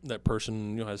hopefully that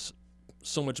person has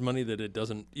so much money that it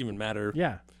doesn't even matter.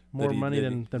 Yeah, more money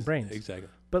than brains. Exactly.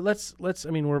 But let's.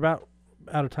 We're about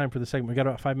out of time for the segment. We got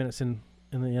about 5 minutes in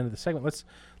the end of the segment.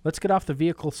 Let's get off the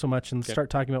vehicle so much and start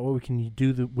talking about what we can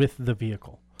do with the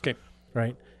vehicle. Okay.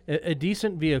 Right. A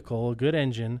decent vehicle, a good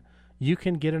engine. You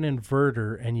can get an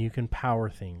inverter and you can power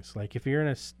things. Like if you're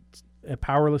in a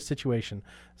powerless situation,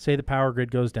 say the power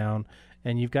grid goes down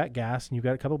and you've got gas and you've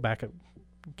got a couple backup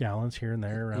gallons here and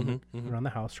there around the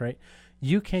house, right?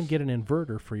 You can get an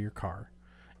inverter for your car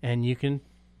and you can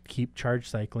keep charge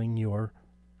cycling your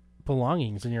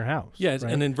belongings in your house. Yeah, it's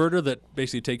an inverter that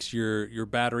basically takes your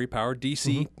battery power,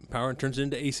 DC power, and turns it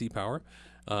into AC power.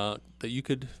 That you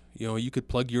could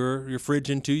plug your fridge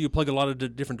into. You plug a lot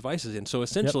of different devices in. So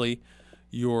essentially,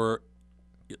 your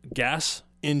gas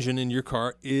engine in your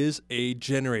car is a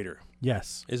generator.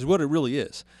 Yes, is what it really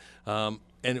is.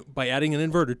 And by adding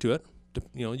an inverter to it,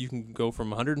 you can go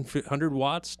from 100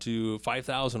 watts to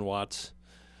 5,000 watts,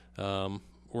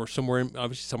 or somewhere in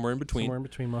between. Somewhere in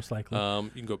between, most likely. You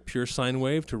can go pure sine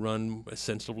wave to run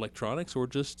essential electronics, or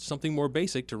just something more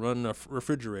basic to run a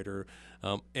refrigerator.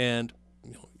 And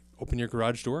open your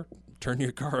garage door, turn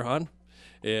your car on,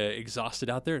 exhaust it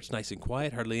out there. It's nice and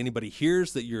quiet. Hardly anybody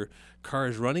hears that your car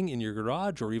is running in your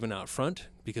garage or even out front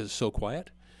because it's so quiet.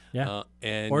 Yeah.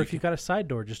 Or if you've got a side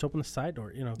door, just open the side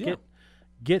door.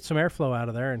 Get some airflow out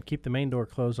of there and keep the main door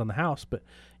closed on the house. But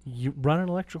you run an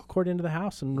electrical cord into the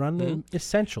house and run the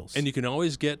essentials. And you can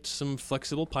always get some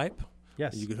flexible pipe.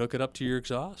 Yes. You can hook it up to your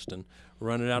exhaust and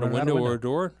run it out a window or a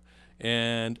door.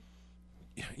 And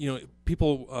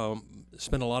people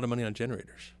spend a lot of money on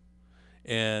generators,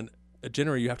 and a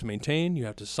generator you have to maintain, you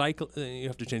have to cycle, you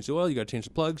have to change the oil, you got to change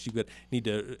the plugs, you need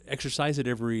to exercise it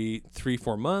every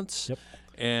 3-4 months. Yep.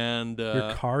 And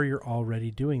your car, you're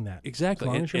already doing that. Exactly.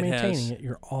 As long as you're maintaining it,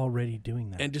 you're already doing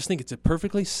that. And just think, it's a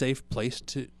perfectly safe place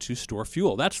to store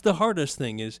fuel. That's the hardest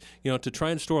thing is, to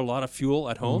try and store a lot of fuel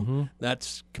at home.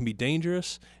 That can be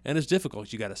dangerous and it's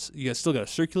difficult. You still got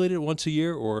to circulate it once a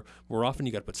year, or more often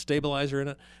you got to put stabilizer in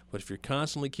it. But if you're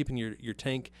constantly keeping your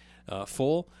tank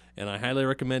full, and I highly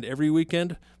recommend every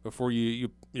weekend before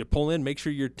you pull in, make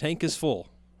sure your tank is full.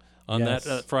 On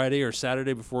that Friday or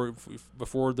Saturday before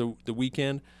the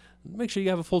weekend, make sure you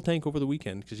have a full tank over the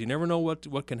weekend, because you never know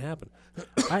what can happen.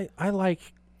 I like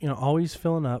always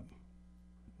filling up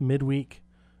midweek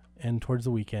and towards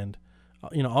the weekend.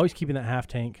 Always keeping that half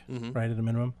tank right at a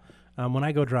minimum. When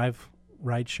I go drive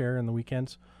ride share in the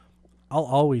weekends, I'll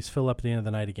always fill up at the end of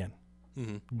the night again.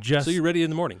 Mm-hmm. So you're ready in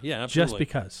the morning. Yeah, absolutely. Just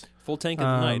because. Full tank at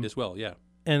the night as well, yeah.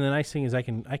 And the nice thing is I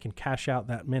can cash out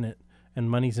that minute, and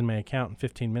money's in my account in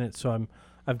 15 minutes, so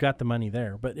I've got the money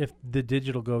there. But if the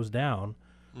digital goes down,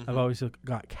 I've always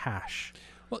got cash.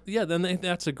 Well, yeah, then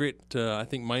that's a great, I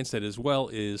think, mindset as well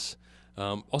is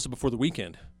also before the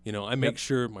weekend. You know, I make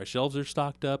sure my shelves are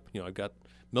stocked up. You know, I've got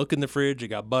milk in the fridge, I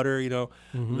got butter, you know,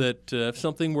 that if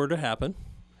something were to happen,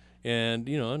 and,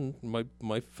 you know, and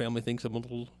my family thinks I'm a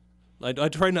little... I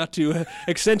try not to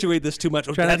accentuate this too much.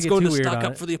 That's going to stock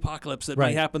up for the apocalypse that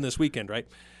might happen this weekend, right?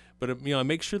 But, you know, I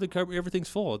make sure that everything's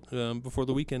full before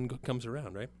the weekend comes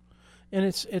around, right? And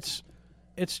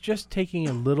it's just taking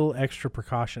a little extra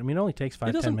precaution. I mean, it only takes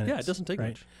 5-10 minutes. Yeah, it doesn't take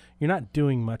much. You're not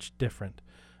doing much different.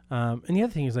 And the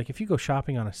other thing is, like, if you go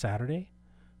shopping on a Saturday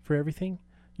for everything,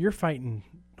 you're fighting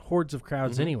hordes of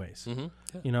crowds anyways. Yeah.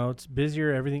 You know, it's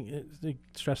busier, everything, the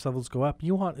stress levels go up.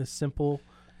 You want as simple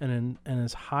and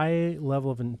as high level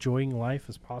of enjoying life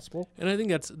as possible. And I think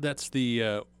that's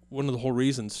the one of the whole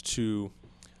reasons to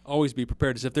always be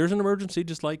prepared is if there's an emergency,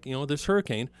 just like, you know, this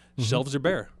hurricane, shelves are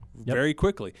bare very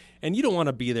quickly. And you don't want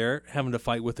to be there having to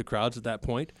fight with the crowds at that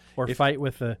point. Or fight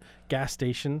with the gas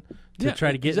station to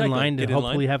try to get in line to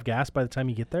hopefully have gas by the time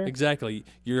you get there. Exactly.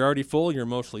 You're already full. You're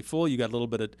mostly full. You got a little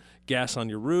bit of gas on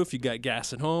your roof. You got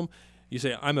gas at home. You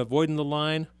say, I'm avoiding the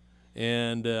line.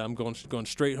 And I'm going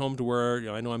straight home to where, you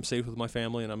know, I know I'm safe with my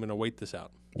family, and I'm going to wait this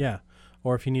out. Yeah,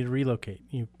 or if you need to relocate,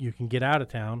 you can get out of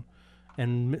town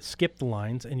and skip the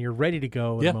lines, and you're ready to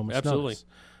go at a moment's notice.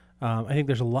 I think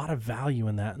there's a lot of value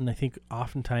in that, and I think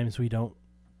oftentimes we don't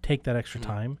take that extra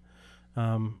time.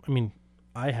 I mean,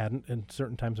 I hadn't in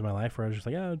certain times in my life where I was just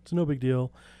like, it's no big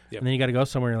deal. And then you got to go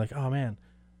somewhere, and you're like, oh, man,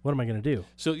 what am I going to do?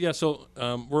 So,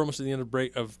 we're almost at the end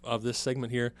of this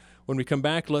segment here. When we come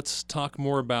back, let's talk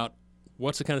more about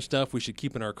what's the kind of stuff we should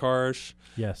keep in our cars.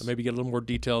 Yes. Maybe get a little more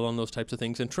detail on those types of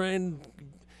things and try and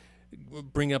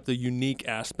bring up the unique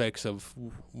aspects of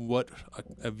what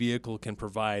a vehicle can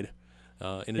provide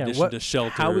in addition to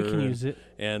shelter. How we can use it.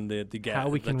 And the gas. How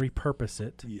we can repurpose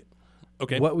it. Yeah.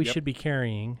 Okay. What we should be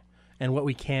carrying and what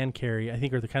we can carry, I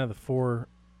think, are the kind of the 4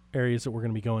 areas that we're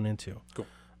going to be going into. Cool.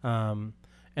 And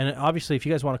obviously, if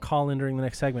you guys want to call in during the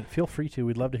next segment, feel free to.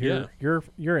 We'd love to hear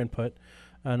your input.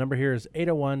 Number here is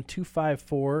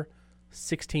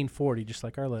 801-254-1640, just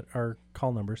like our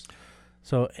call numbers.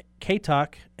 So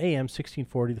K-Talk, AM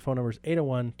 1640. The phone number is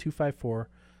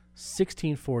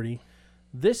 801-254-1640.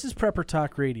 This is Prepper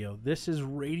Talk Radio. This is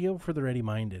radio for the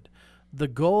ready-minded. The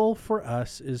goal for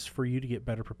us is for you to get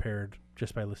better prepared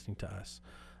just by listening to us.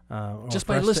 Just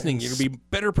by listening, you're going to be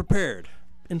better prepared.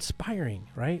 Inspiring,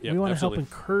 right? Yep, we want to help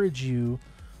encourage you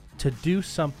to do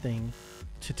something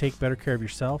to take better care of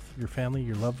yourself, your family,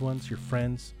 your loved ones, your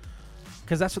friends,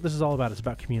 because that's what this is all about. It's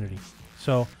about community.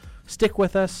 So stick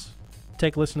with us.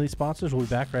 Take a listen to these sponsors. We'll be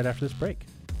back right after this break.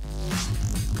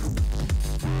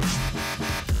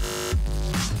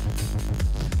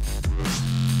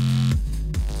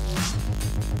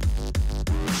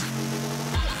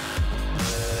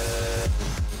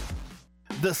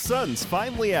 The sun's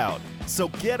finally out, so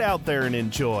get out there and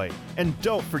enjoy. And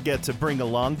don't forget to bring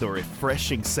along the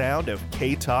refreshing sound of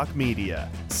K-Talk Media,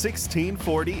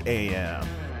 1640 AM.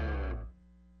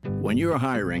 When you're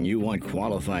hiring, you want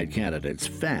qualified candidates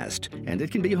fast, and it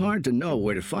can be hard to know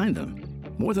where to find them.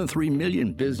 More than 3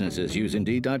 million businesses use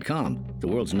Indeed.com, the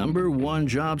world's #1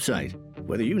 job site.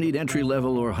 Whether you need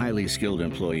entry-level or highly skilled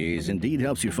employees, Indeed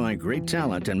helps you find great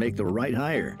talent and make the right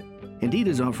hire. Indeed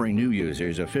is offering new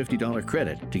users a $50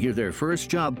 credit to give their first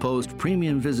job post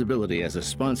premium visibility as a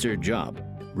sponsored job.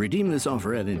 Redeem this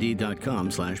offer at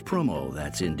Indeed.com/promo.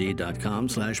 That's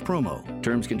Indeed.com/promo.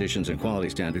 Terms, conditions, and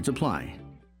quality standards apply.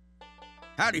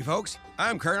 Howdy, folks.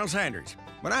 I'm Colonel Sanders.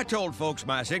 When I told folks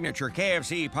my signature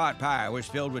KFC pot pie was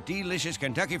filled with delicious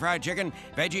Kentucky Fried Chicken,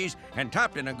 veggies, and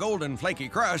topped in a golden flaky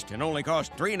crust and only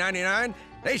cost $3.99,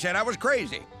 they said I was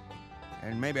crazy.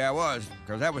 And maybe I was,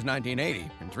 because that was 1980,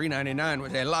 and $3.99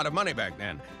 was a lot of money back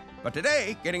then. But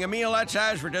today, getting a meal that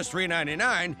size for just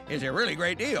 $3.99 is a really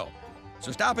great deal.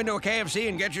 So stop into a KFC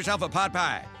and get yourself a pot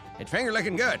pie. It's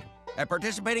finger-licking good. At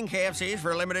participating KFCs for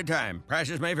a limited time.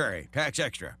 Prices may vary. Tax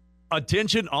extra.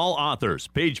 Attention all authors.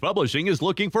 Page Publishing is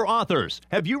looking for authors.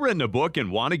 Have you written a book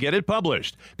and want to get it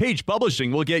published? Page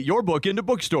Publishing will get your book into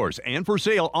bookstores and for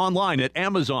sale online at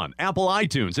Amazon, Apple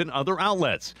iTunes, and other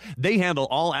outlets. They handle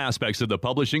all aspects of the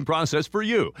publishing process for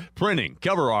you. Printing,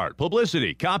 cover art,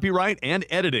 publicity, copyright, and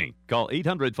editing. Call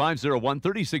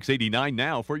 800-501-3689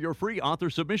 now for your free author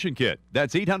submission kit.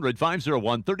 That's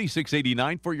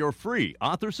 800-501-3689 for your free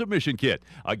author submission kit.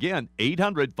 Again,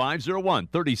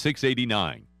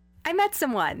 800-501-3689. I met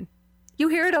someone. You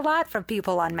hear it a lot from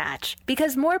people on Match,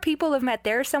 because more people have met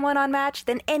their someone on Match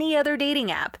than any other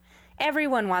dating app.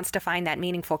 Everyone wants to find that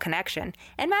meaningful connection,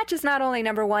 and Match is not only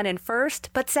number one in first,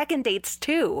 but second dates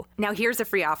too. Now here's a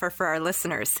free offer for our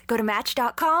listeners. Go to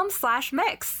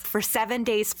Match.com/mix for 7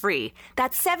 days free.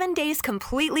 That's 7 days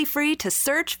completely free to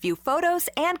search, view photos,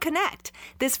 and connect.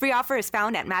 This free offer is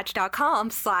found at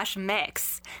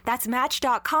Match.com/mix. That's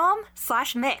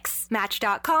Match.com/mix.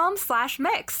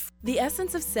 Match.com/mix. The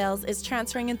essence of sales is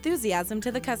transferring enthusiasm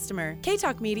to the customer.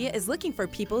 K-Talk Media is looking for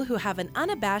people who have an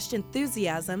unabashed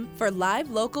enthusiasm for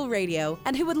live local radio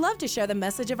and who would love to share the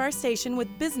message of our station with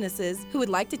businesses who would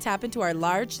like to tap into our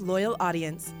large, loyal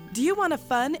audience. Do you want a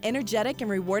fun, energetic,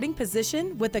 and rewarding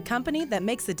position with a company that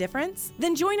makes a difference?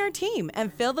 Then join our team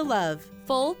and feel the love.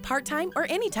 Full, part-time, or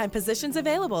anytime positions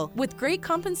available with great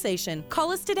compensation.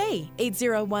 Call us today,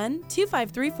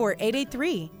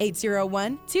 801-253-4883,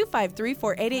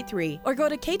 801-253-4883, or go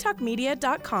to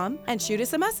ktalkmedia.com and shoot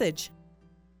us a message.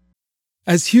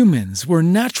 As humans, we're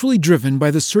naturally driven by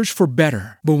the search for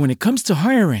better. But when it comes to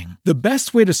hiring, the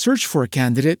best way to search for a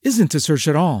candidate isn't to search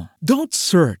at all. Don't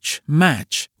search,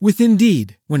 match with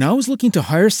Indeed. When I was looking to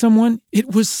hire someone,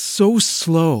 it was so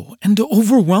slow and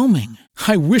overwhelming.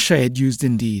 I wish I had used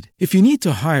Indeed. If you need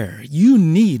to hire, you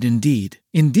need Indeed.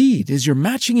 Indeed is your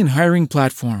matching and hiring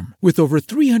platform with over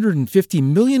 350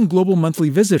 million global monthly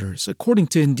visitors, according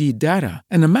to Indeed data,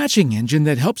 and a matching engine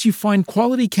that helps you find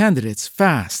quality candidates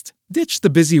fast. Ditch the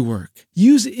busy work.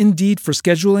 Use Indeed for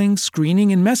scheduling,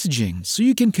 screening, and messaging so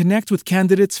you can connect with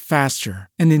candidates faster.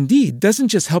 And Indeed doesn't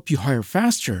just help you hire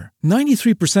faster.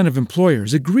 93% of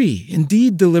employers agree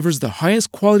Indeed delivers the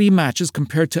highest quality matches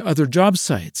compared to other job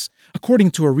sites,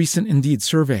 according to a recent Indeed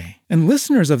survey. And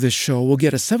listeners of this show will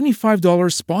get a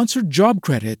 $75 sponsored job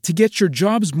credit to get your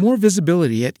jobs more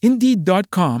visibility at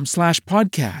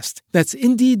Indeed.com/podcast. That's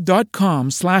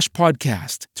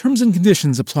Indeed.com/podcast. Terms and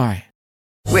conditions apply.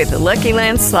 With the Lucky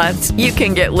Land Slots, you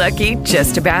can get lucky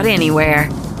just about anywhere.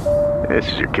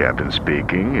 This is your captain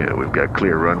speaking. We've got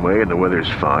clear runway and the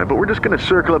weather's fine, but we're just going to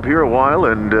circle up here a while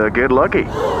and get lucky.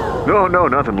 No,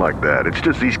 nothing like that. It's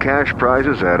just these cash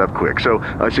prizes add up quick. So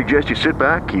I suggest you sit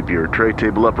back, keep your tray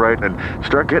table upright, and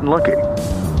start getting lucky.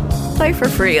 Play for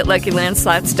free at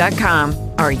LuckyLandSlots.com.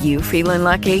 Are you feeling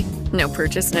lucky? No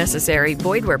purchase necessary.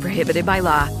 Void where prohibited by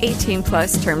law.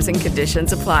 18+ terms and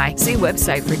conditions apply. See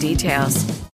website for details.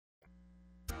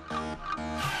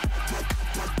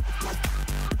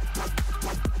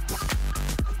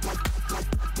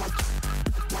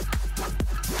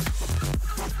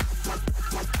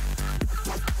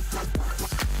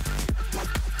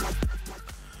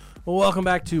 Well, welcome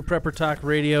back to Prepper Talk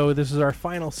Radio. This is our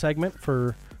final segment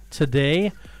for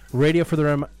today. Radio for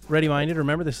the Ready-Minded.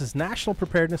 Remember, this is National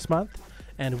Preparedness Month,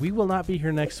 and we will not be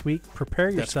here next week. Prepare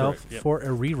yourself for a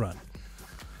rerun.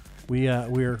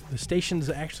 The station's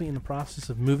actually in the process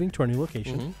of moving to our new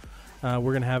location. We're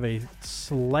going to have a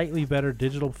slightly better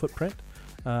digital footprint.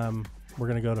 We're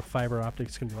going to go to fiber optics.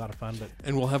 It's going to be a lot of fun.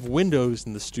 And we'll have windows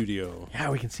in the studio.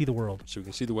 Yeah, we can see the world. So we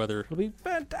can see the weather. It'll be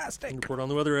fantastic. And report on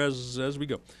the weather as we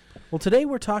go. Well, today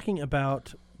we're talking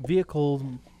about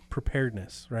vehicle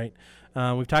preparedness, right?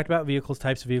 We've talked about vehicles,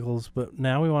 types of vehicles, but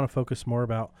now we want to focus more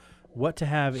about what to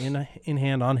have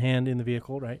on hand in the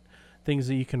vehicle, right? Things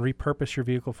that you can repurpose your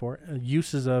vehicle for,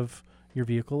 uses of your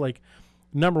vehicle. Like,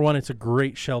 number one, it's a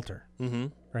great shelter,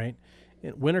 right?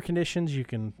 In winter conditions, you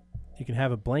can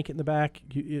have a blanket in the back.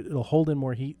 It'll hold in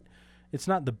more heat. It's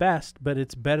not the best, but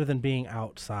it's better than being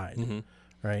outside,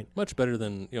 right? Much better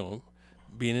than,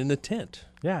 being in a tent.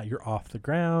 Yeah, you're off the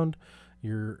ground.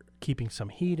 You're keeping some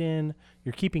heat in.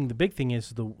 You're keeping, the big thing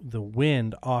is the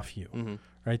wind off you,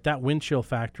 right? That wind chill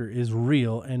factor is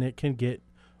real, and it can get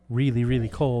really, really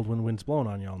cold when the wind's blowing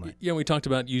on you all night. Yeah, we talked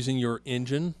about using your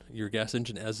engine, your gas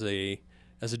engine, as a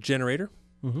generator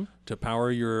to power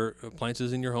your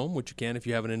appliances in your home, which you can if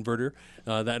you have an inverter.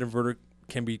 That inverter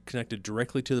can be connected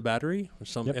directly to the battery.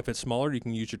 If it's smaller, you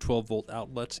can use your 12-volt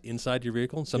outlets inside your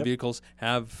vehicle. And some vehicles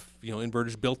have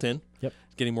inverters built in. Yep.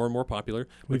 It's getting more and more popular.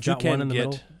 We've got one in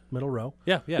the middle row.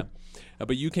 Yeah.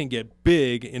 But you can get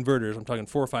big inverters. I'm talking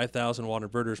 4,000 or 5,000 watt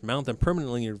inverters. Mount them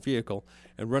permanently in your vehicle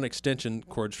and run extension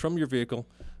cords from your vehicle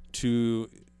to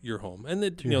your home. And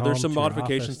there's some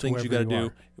modifications, things you got to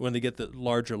do when they get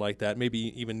larger like that. Maybe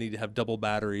you even need to have double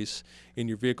batteries in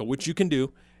your vehicle, which you can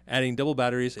do. Adding double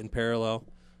batteries in parallel.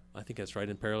 I think that's right,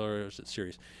 in parallel, or is it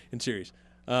series? In series.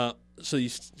 So you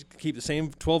keep the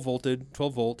same 12 volt.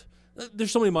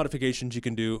 There's so many modifications you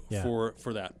can do for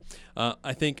that.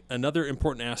 I think another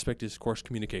important aspect is, of course,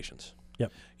 communications.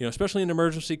 Yep. Especially in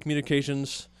emergency,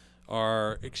 communications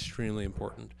are extremely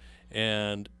important.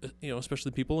 And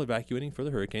especially people evacuating for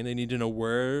the hurricane, they need to know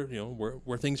where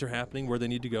things are happening, where they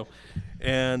need to go,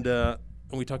 and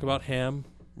we talk about ham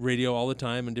radio all the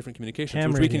time and different communications,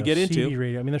 Ham which radio, we can get into. CD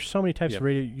radio. I mean, there's so many types of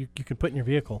radio you can put in your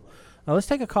vehicle. Let's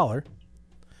take a caller.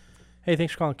 Hey,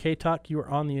 thanks for calling K-Talk. You are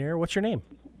on the air. What's your name?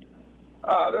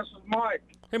 This is Mike.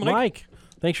 Hey, Mike. Mike,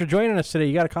 thanks for joining us today.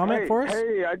 You got a comment for us?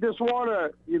 Hey, I just want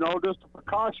to, just a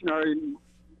precautionary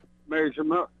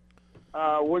measurement.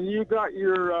 When you got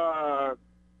your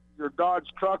Dodge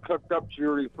truck hooked up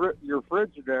to your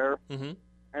Frigidaire,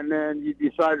 and then you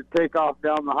decide to take off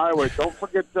down the highway, don't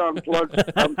forget to unplug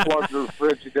the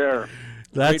Frigidaire.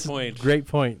 That's great point. Great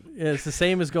point. It's the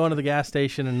same as going to the gas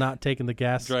station and not taking the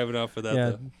gas. Driving off for that.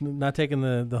 Yeah, not taking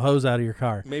the hose out of your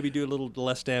car. Maybe do a little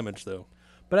less damage, though.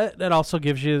 But that also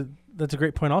gives you, that's a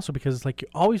great point also, because it's like you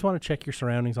always want to check your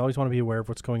surroundings, always want to be aware of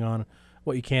what's going on,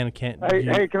 what you can and can't do.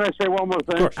 Hey, can I say one more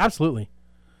thing? Of course, absolutely.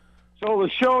 So the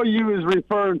show you was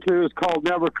referring to is called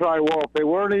Never Cry Wolf. They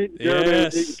weren't eating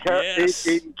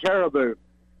caribou.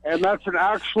 And that's an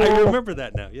actual... I remember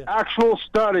that now, yeah. Actual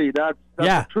study. That's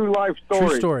a true life story.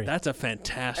 True story. That's a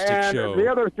fantastic show. And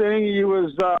the other thing you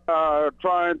was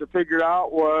trying to figure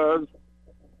out was,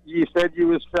 you said you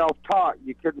was self-taught.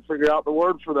 You couldn't figure out the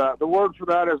word for that. The word for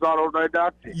that is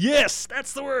autodidactic. Yes,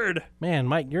 that's the word. Man,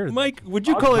 Mike, would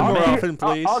you call in more often,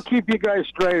 please? I'll keep you guys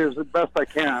straight as best I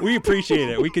can. We appreciate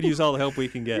it. We could use all the help we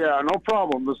can get. Yeah, no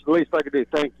problem. This is the least I could do.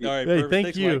 Thank you. All right, hey, thank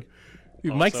Thanks, you. Mike.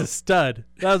 Dude, Mike's a stud.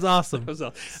 That was awesome.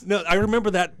 No, I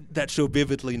remember that show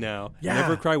vividly now. Yeah.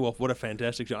 Never Cry Wolf. What a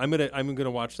fantastic show. I'm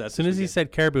gonna watch that. As soon as he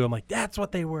said caribou, I'm like, that's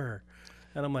what they were.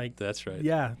 And I'm like, that's right.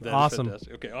 Yeah, that awesome.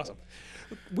 Okay, awesome.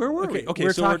 Where were we? Okay,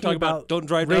 we're so we're talking about don't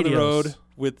drive down the road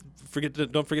with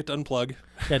don't forget to unplug.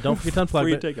 Yeah, don't forget to unplug. Before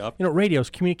you take off. Radios,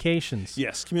 communications.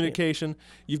 Yes, communication.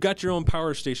 You've got your own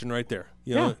power station right there.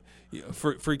 You know,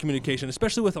 for communication,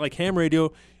 especially with like ham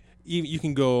radio. You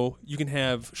can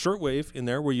have shortwave in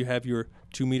there where you have your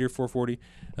 2-meter 440,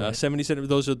 70 centimeter.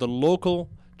 Those are the local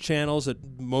channels that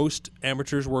most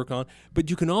amateurs work on.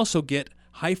 But you can also get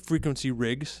high frequency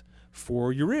rigs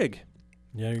for your rig.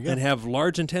 Yeah, you go. And have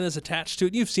large antennas attached to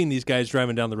it. You've seen these guys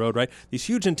driving down the road, right? These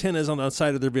huge antennas on the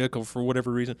outside of their vehicle for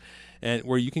whatever reason, and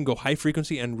where you can go high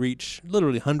frequency and reach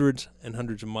literally hundreds and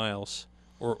hundreds of miles,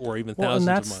 or even thousands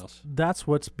of miles. That's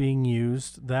what's being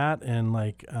used. That and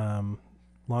like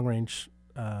long range.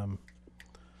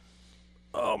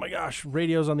 Oh my gosh,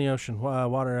 radios on the ocean,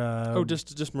 water.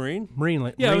 Just marine.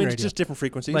 Marine. Yeah, marine it's just different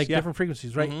frequencies. Like different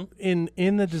frequencies, right? Mm-hmm.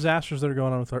 In the disasters that are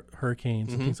going on with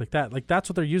hurricanes and things like that, like that's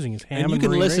what they're using is ham and you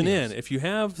can marine listen radios. in if you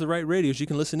have the right radios. You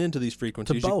can listen into these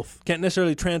frequencies. To both. You can't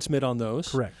necessarily transmit on those.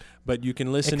 Correct. But you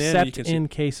can listen Except in. You can in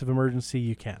case of emergency,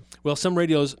 you can. Well, some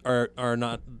radios are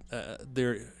not.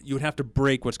 You would have to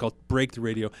break what's called break the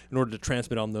radio in order to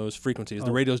transmit on those frequencies.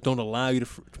 The radios don't allow you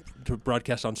to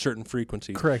broadcast on certain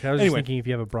frequencies. Correct. I was just thinking if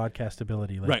you have a broadcast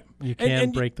ability, like right, you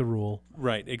can break the rule.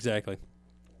 Right. Exactly.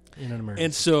 In an emergency.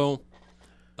 And so,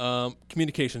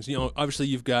 communications. Obviously,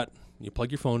 you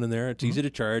plug your phone in there. It's easy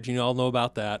to charge. You all know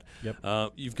about that.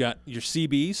 Yep. You've got your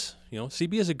CBs.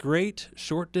 CB is a great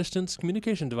short distance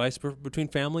communication device between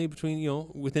family,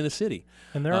 within a city.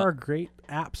 And there are great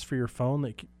apps for your phone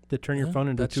that turn your phone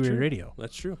into a two-way radio.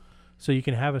 That's true. So you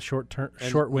can have a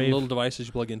shortwave little devices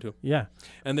you plug into. Yeah.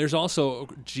 And there's also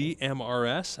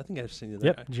GMRS. I think I've seen that.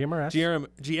 Yep, GMRS.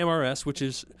 GMRS, which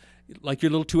is like your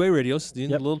little two-way radios, the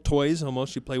little toys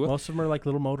almost you play with. Most of them are like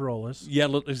little Motorola's. Yeah,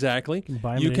 exactly. You can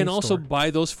buy them you at can any also store. buy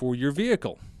those for your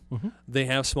vehicle. Mm-hmm. They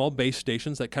have small base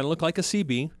stations that kind of look like a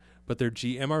CB, but they're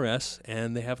GMRS,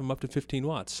 and they have them up to 15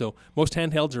 watts. So most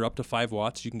handhelds are up to 5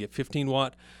 watts. You can get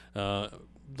 15-watt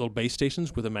little base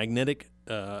stations with a magnetic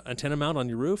antenna mount on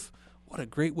your roof. What a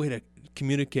great way to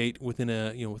communicate within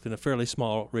a fairly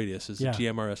small radius is the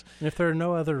GMRS. And if there are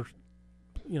no other,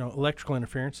 electrical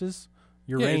interferences,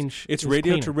 your range it's is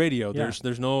radio cleaner. to radio. Yeah.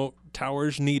 There's no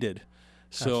towers needed.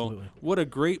 So Absolutely. What a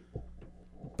great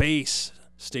base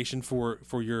station for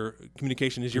your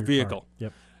communication is your vehicle.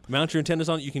 Yep. Mount your antennas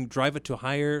on it. You can drive it to a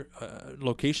higher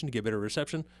location to get better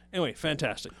reception. Anyway,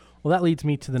 fantastic. Well, that leads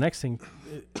me to the next thing.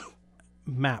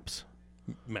 Maps.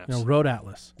 Road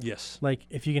Atlas. Yes. Like,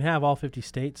 if you can have all 50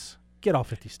 states, get all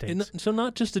 50 states. And so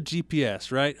not just a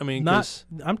GPS, right? I mean,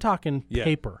 I'm talking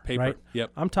paper, right?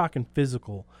 Yep. I'm talking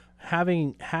physical.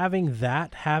 Having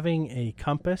a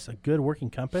compass, a good working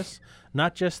compass,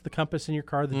 not just the compass in your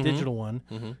car, the digital one,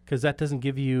 because that doesn't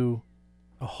give you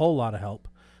a whole lot of help,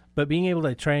 but being able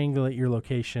to triangulate your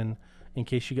location in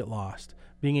case you get lost,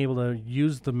 being able to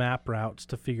use the map routes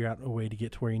to figure out a way to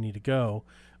get to where you need to go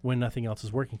when nothing else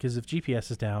is working. Because if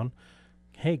GPS is down,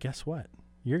 hey, guess what?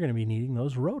 you're going to be needing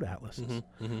those road atlases.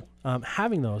 Mm-hmm, mm-hmm.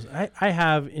 Having those, I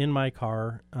have in my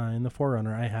car, in the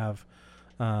 4Runner, I have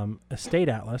a state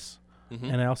atlas, Mm-hmm.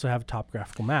 and I also have a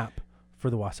topographical map for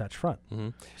the Wasatch Front. Mm-hmm.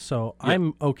 So Yep.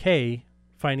 I'm okay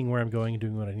finding where I'm going and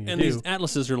doing what I need And to do. these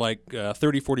atlases are like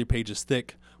 30, 40 pages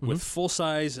thick Mhm. with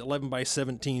full-size 11 by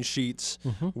 17 sheets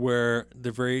Mhm. where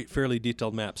they're very fairly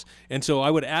detailed maps. And so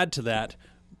I would add to that,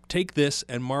 take this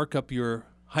and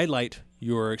highlight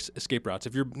your escape routes.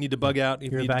 If you need to bug out,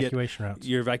 if Your you need evacuation to routes. get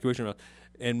your evacuation route,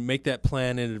 and make that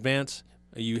plan in advance.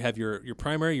 You have your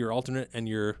primary, your alternate, and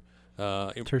your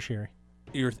tertiary.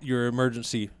 Your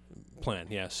emergency plan.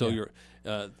 Yeah. So your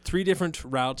 3 different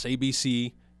routes, A, B,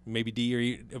 C, maybe D or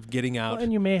E, of getting out. Well,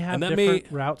 and you may have that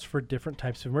different routes for different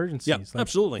types of emergencies. Yeah,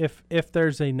 absolutely. If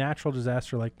there's a natural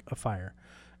disaster like a fire,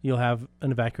 you'll have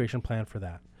an evacuation plan for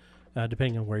that,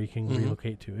 depending on where you can Mhm.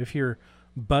 relocate to. If you're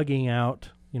bugging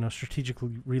out, strategic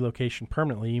relocation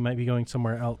permanently, you might be going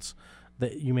somewhere else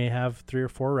that you may have 3 or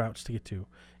 4 routes to get to.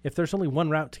 If there's only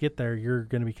one route to get there, you're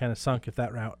going to be kind of sunk if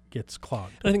that route gets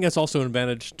clogged. And I think that's also an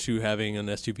advantage to having an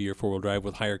SUV or 4-wheel drive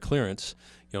with higher clearance,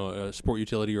 a sport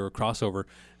utility or a crossover,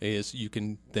 is you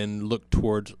can then look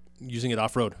towards using it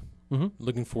off-road, Mhm.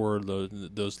 looking for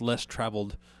those less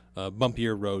traveled,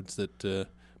 bumpier roads that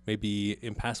may be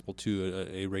impassable to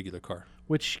a regular car.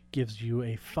 Which gives you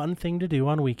a fun thing to do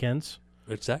on weekends.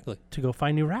 Exactly. To go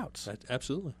find new routes.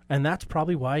 Absolutely. And that's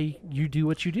probably why you do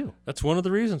what you do. That's one of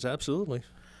the reasons, absolutely.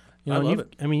 I love you've-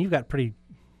 it. I mean, you've got pretty,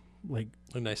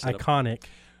 A nice setup. iconic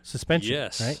suspension,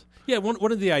 Yes. right? Yeah,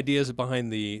 one of the ideas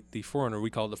behind the 4Runner, we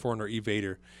call it the 4Runner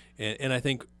Evader, and I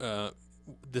think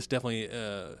this definitely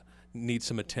needs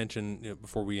some attention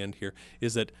before we end here,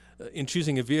 is that in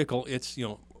choosing a vehicle, it's,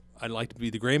 I'd like to be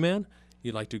the gray man.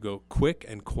 You'd like to go quick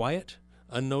and quiet,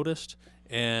 unnoticed,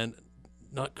 and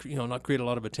not create a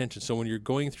lot of attention. So when you're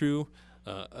going through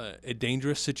a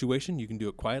dangerous situation, you can do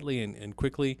it quietly and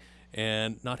quickly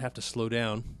and not have to slow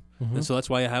down. Mhm. And so that's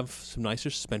why I have some nicer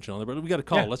suspension on there. But we got a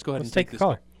call. Yeah, Let's go ahead let's and take the this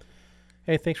caller.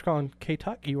 Hey, thanks for calling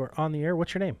K-Talk. You are on the air.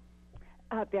 What's your name?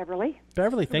 Beverly.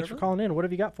 Beverly, thanks for calling in. What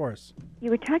have you got for us? You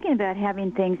were talking about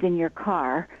having things in your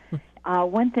car.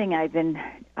 One thing I've been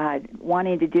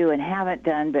wanting to do and haven't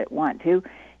done but want to,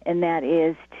 and that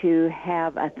is to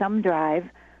have a thumb drive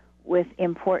with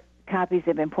copies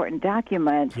of important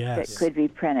documents Yes. that could be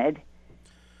printed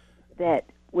that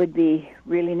would be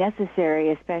really necessary,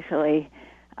 especially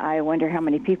I wonder how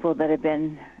many people that have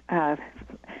been,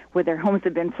 where their homes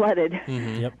have been flooded,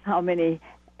 Mm-hmm. Yep. how many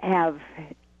have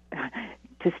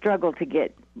to struggle to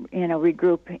get,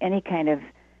 regroup any kind of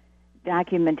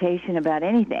documentation about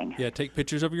anything. Yeah, take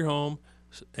pictures of your home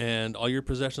and all your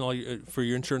possessions, for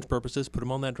your insurance purposes. Put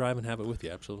them on that drive and have it with you.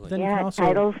 Absolutely.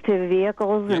 Titles to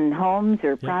vehicles and homes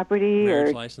or property Marriage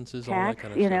or licenses, all that tax,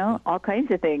 kind of stuff. all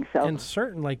kinds of things. So And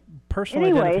certain, personal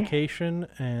Anyway. identification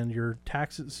and your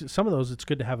taxes, some of those, it's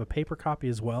good to have a paper copy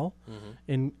as well,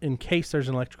 in case there's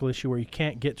an electrical issue where you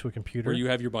can't get to a computer. Or you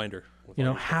have your binder.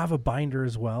 Have a binder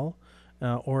as well,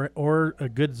 or a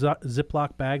good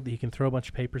Ziploc bag that you can throw a bunch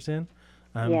of papers in.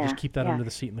 Yeah, Just keep that yeah. under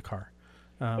the seat in the car.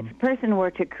 if a person were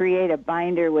to create a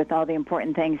binder with all the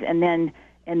important things and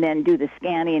then do the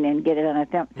scanning and get it on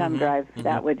a thumb drive,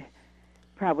 that would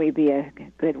probably be a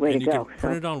good way And to you go. can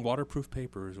print it on waterproof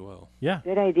paper as well. Yeah.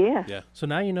 Good idea. Yeah. So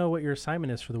now you know what your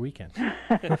assignment is for the weekend.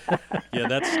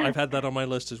 Yeah, I've had that on my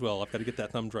list as well. I've got to get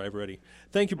that thumb drive ready.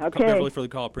 Thank you, Okay. Beverly, for the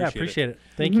call. Yeah, Appreciate it. appreciate it.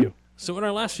 Thank you. So in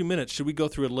our last few minutes, should we go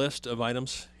through a list of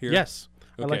items here? Yes.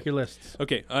 I like your lists.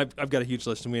 Okay, I've got a huge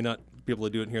list, and we may not be able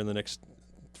to do it here in the next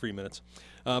 3 minutes.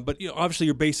 But obviously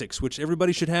your basics, which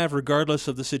everybody should have regardless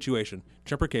of the situation.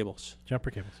 Jumper cables. Jumper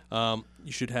cables.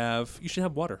 You should have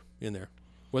water in there,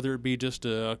 whether it be just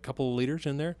a couple of liters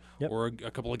in there or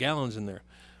a couple of gallons in there.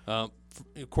 Of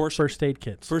course, first aid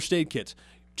kits. First aid kits.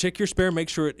 Check your spare. Make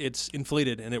sure it's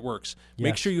inflated and it works.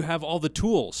 Make Yes. sure you have all the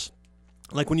tools.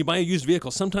 Like when you buy a used vehicle,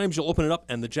 sometimes you'll open it up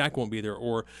and the jack won't be there,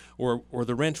 or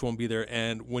the wrench won't be there,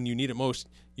 and when you need it most,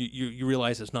 you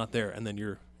realize it's not there, and then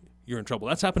you're in trouble.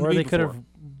 That's happened Or to me they could before.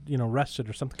 have, rusted,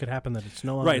 or something could happen that it's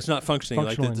no longer Right, it's not functioning.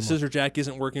 Like the anymore. scissor jack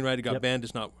isn't working right. It got Yep. bent.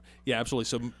 It's not. Yeah,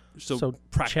 absolutely. So check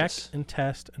practice. and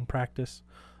test and practice.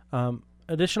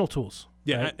 Additional tools.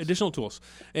 Yeah, right? additional tools,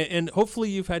 and hopefully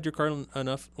you've had your car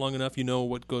long enough. You know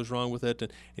what goes wrong with it,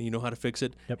 and you know how to fix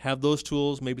it. Have those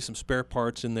tools, maybe some spare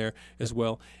parts in there as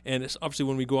well. And it's obviously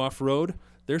when we go off road,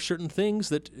 there's certain things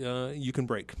that you can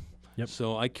break. Yep.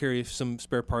 So I carry some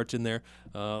spare parts in there,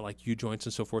 like U-joints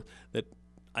and so forth, that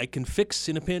I can fix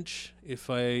in a pinch if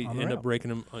I On the end up road. breaking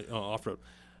them off road.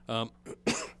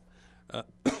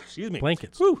 Excuse me.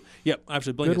 Blankets. Woo. Yep,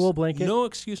 absolutely. Blankets. Good wool blanket. No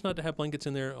excuse not to have blankets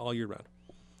in there all year round.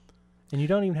 And you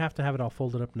don't even have to have it all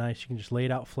folded up nice. You can just lay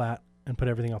it out flat and put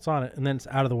everything else on it, and then it's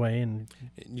out of the way. And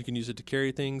you can use it to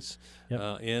carry things in,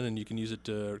 and you can use it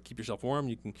to keep yourself warm.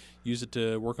 You can use it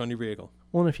to work on your vehicle.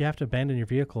 Well, and if you have to abandon your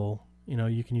vehicle,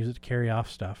 you can use it to carry off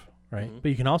stuff, right? Mm-hmm. But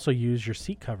you can also use your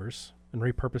seat covers and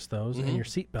repurpose those, and your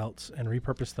seat belts and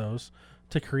repurpose those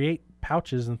to create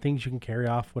pouches and things you can carry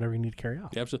off, whatever you need to carry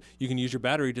off. Yeah, absolutely. You can use your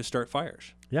battery to start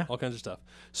fires. Yeah. All kinds of stuff.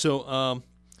 So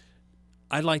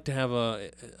I'd like to have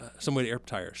some way to air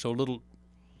tires. So a little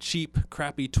cheap,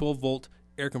 crappy 12-volt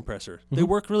air compressor. They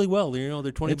work really well. They're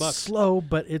 $20. It's slow,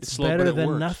 but it's slow, better but it than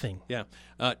works. Nothing. Yeah.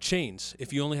 Chains.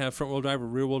 If you only have front-wheel drive or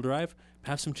rear-wheel drive,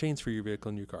 have some chains for your vehicle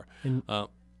in your car.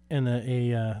 And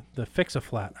the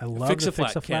Fix-A-Flat. I love the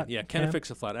Fix-A-Flat. Can of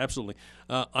Fix-A-Flat, absolutely.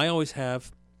 I always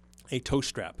have a tow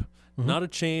strap. Not a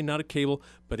chain, not a cable,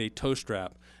 but a tow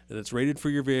strap that's rated for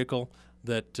your vehicle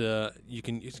that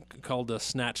it's called a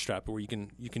snatch strap, where you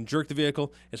can jerk the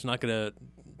vehicle. It's not going to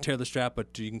tear the strap,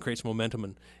 but you can create some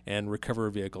momentum and recover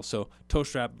a vehicle. So tow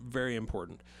strap, very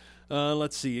important.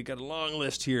 Let's see. You got a long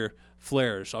list here.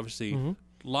 Flares, obviously.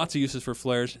 Lots of uses for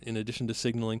flares in addition to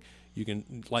signaling. You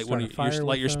can light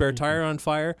your spare tire on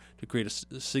fire to create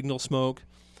a signal smoke.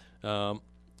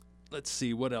 Let's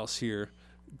see, what else here?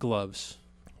 Gloves.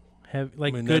 Good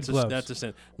gloves. That's a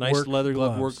sin. Nice work leather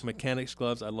glove gloves. work. Mechanics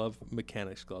gloves. I love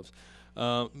mechanics gloves.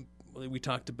 We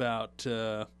talked about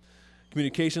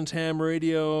communications, ham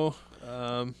radio.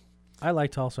 I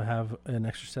like to also have an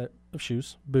extra set of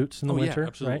shoes, boots in the winter. Yeah,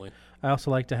 absolutely. Right? I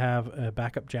also like to have a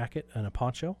backup jacket and a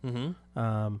poncho.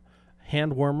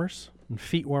 Hand warmers and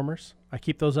feet warmers. I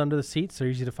keep those under the seats. They're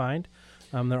easy to find.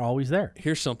 They're always there.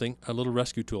 Here's a little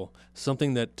rescue tool,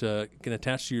 something that can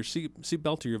attach to your seat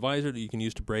belt or your visor that you can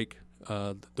use to break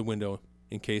the window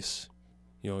in case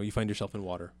you find yourself in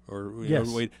water, or a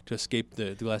way to escape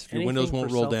the glass. If your windows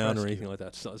won't roll down or anything like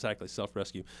that. So, exactly,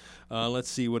 self-rescue. Let's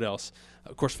see what else.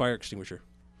 Of course, fire extinguisher.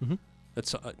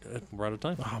 That's we're out of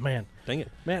time. Oh man, dang it,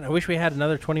 man! I wish we had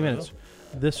another 20 minutes.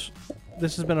 This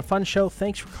has been a fun show.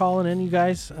 Thanks for calling in, you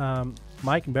guys.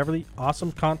 Mike and Beverly,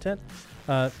 awesome content.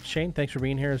 Shane, thanks for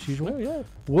being here as usual. Oh, yeah.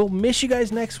 We'll miss you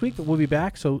guys next week, but we'll be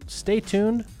back. So stay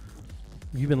tuned.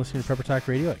 You've been listening to Prepper Talk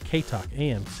Radio at K-Talk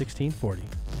AM 1640.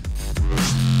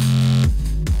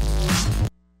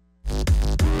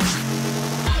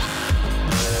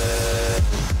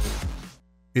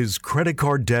 Is credit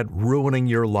card debt ruining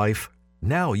your life?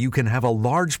 Now you can have a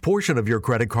large portion of your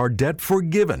credit card debt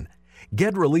forgiven.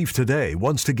 Get Relief Today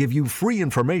wants to give you free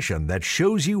information that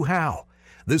shows you how.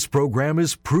 This program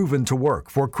is proven to work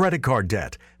for credit card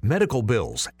debt, medical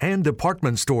bills, and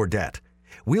department store debt.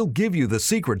 We'll give you the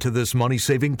secret to this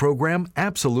money-saving program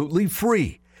absolutely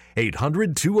free.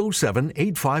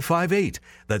 800-207-8558.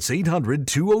 That's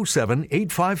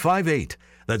 800-207-8558.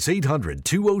 That's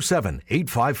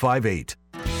 800-207-8558.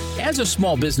 As a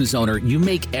small business owner, you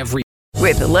make every...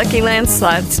 With the Lucky Land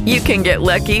Slots, you can get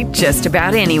lucky just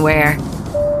about anywhere.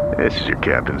 This is your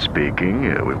captain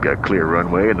speaking. We've got clear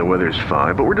runway and the weather's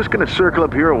fine, but we're just going to circle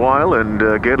up here a while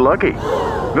and get lucky.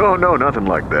 No, nothing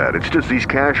like that. It's just these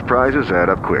cash prizes add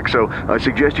up quick. So I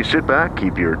suggest you sit back,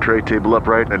 keep your tray table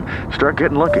upright, and start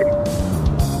getting lucky.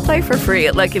 Play for free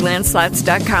at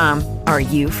LuckyLandSlots.com. Are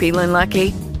you feeling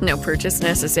lucky? No purchase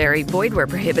necessary. Void where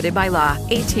prohibited by law.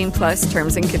 18+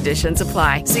 terms and conditions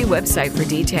apply. See website for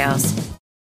details.